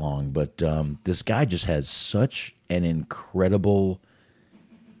do that long. But this guy just has such an incredible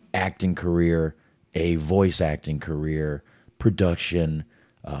acting career, a voice acting career, production,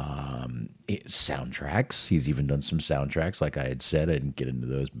 soundtracks. He's even done some soundtracks, like I had said. I didn't get into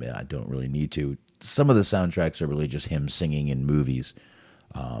those. I don't really need to. Some of the soundtracks are really just him singing in movies,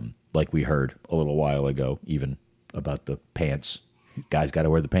 like we heard a little while ago, even about the pants. Guys got to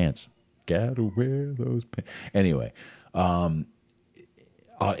wear the pants. Got to wear those pants. Anyway, and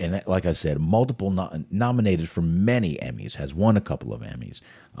like I said, multiple nominated for many Emmys, has won a couple of Emmys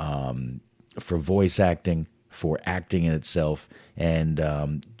for voice acting, for acting in itself,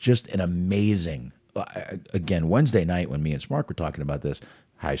 and just an amazing, again, Wednesday night when me and Smark were talking about this,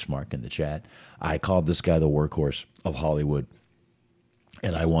 hi Smark in the chat, I called this guy the workhorse of Hollywood.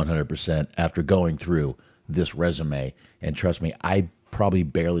 And I 100%, after going through this resume, and trust me, I probably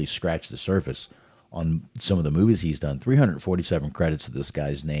barely scratched the surface on some of the movies he's done. 347 credits to this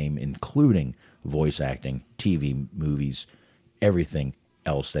guy's name, including voice acting, TV, movies, everything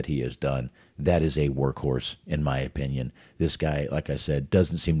else that he has done. That is a workhorse, in my opinion. This guy, like I said,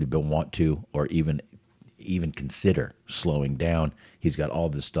 doesn't seem to want to or even consider slowing down. He's got all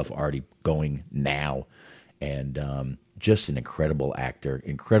this stuff already going now. And just an incredible actor,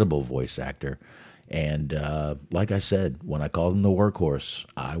 incredible voice actor. And like I said, when I called him the workhorse,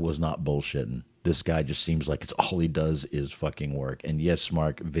 I was not bullshitting. This guy just seems like it's all he does is fucking work. And yes,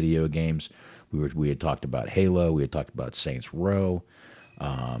 Smark, video games. We had talked about Halo. We had talked about Saints Row,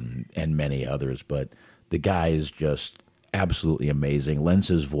 and many others. But the guy is just absolutely amazing. Lends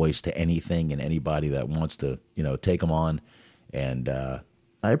his voice to anything and anybody that wants to, take him on. And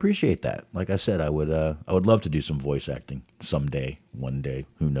I appreciate that. Like I said, I would love to do some voice acting someday, one day.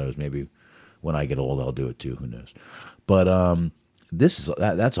 Who knows? Maybe when I get old, I'll do it too. Who knows? But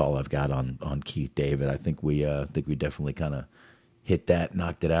that's all I've got on Keith David. I think we definitely kind of hit that,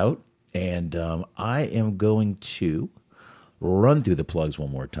 knocked it out, and I am going to run through the plugs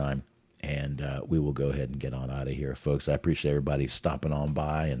one more time, and we will go ahead and get on out of here, folks. I appreciate everybody stopping on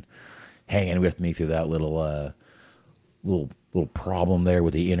by and hanging with me through that little problem there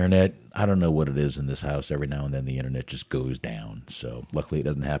with the internet. I don't know what it is in this house. Every now and then the internet just goes down. So luckily it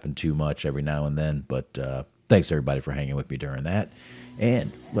doesn't happen too much every now and then. But thanks everybody for hanging with me during that.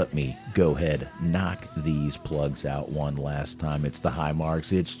 And let me go ahead, knock these plugs out one last time. It's the High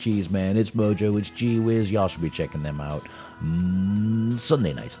Marks, it's Cheeseman, it's Mojo, it's G-Wiz. Y'all should be checking them out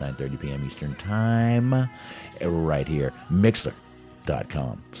Sunday nights, 9:30 p.m. Eastern Time, right here.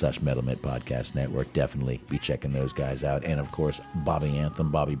 Mixler.com/MetalMint Podcast Network. Definitely be checking those guys out. And of course, Bobby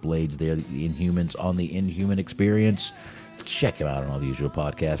Anthem, Bobby Blades, they're the Inhumans on the Inhuman Experience. Check him out on all the usual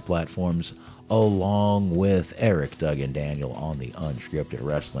podcast platforms, along with Eric, Doug, and Daniel on the Unscripted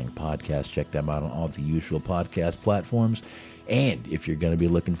Wrestling Podcast. Check them out on all the usual podcast platforms. And if you're going to be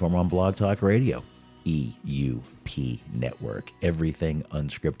looking for them on Blog Talk Radio, EUP Network. Everything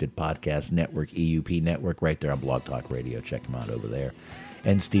Unscripted Podcast Network, EUP Network, right there on Blog Talk Radio. Check him out over there.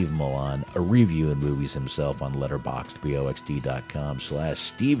 And Steve Milan, a reviewing movies himself on Letterboxd,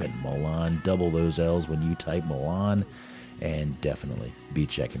 boxd.com/Stephen Milan. Double those L's when you type Milan. And definitely be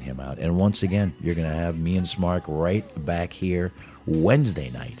checking him out. And once again, you're going to have me and Smark right back here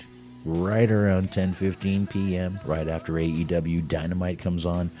Wednesday night, right around 10:15 p.m., right after AEW Dynamite comes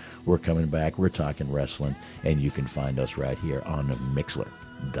on. We're coming back. We're talking wrestling. And you can find us right here on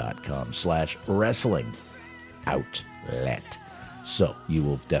Mixler.com/wrestling outlet. So you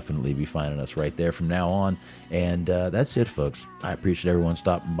will definitely be finding us right there from now on. And that's it, folks. I appreciate everyone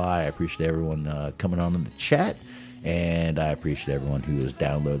stopping by. I appreciate everyone coming on in the chat. And I appreciate everyone who is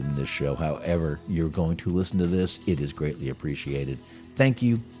downloading this show. However you're going to listen to this, it is greatly appreciated. Thank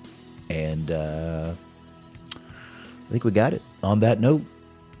you. And I think we got it. On that note,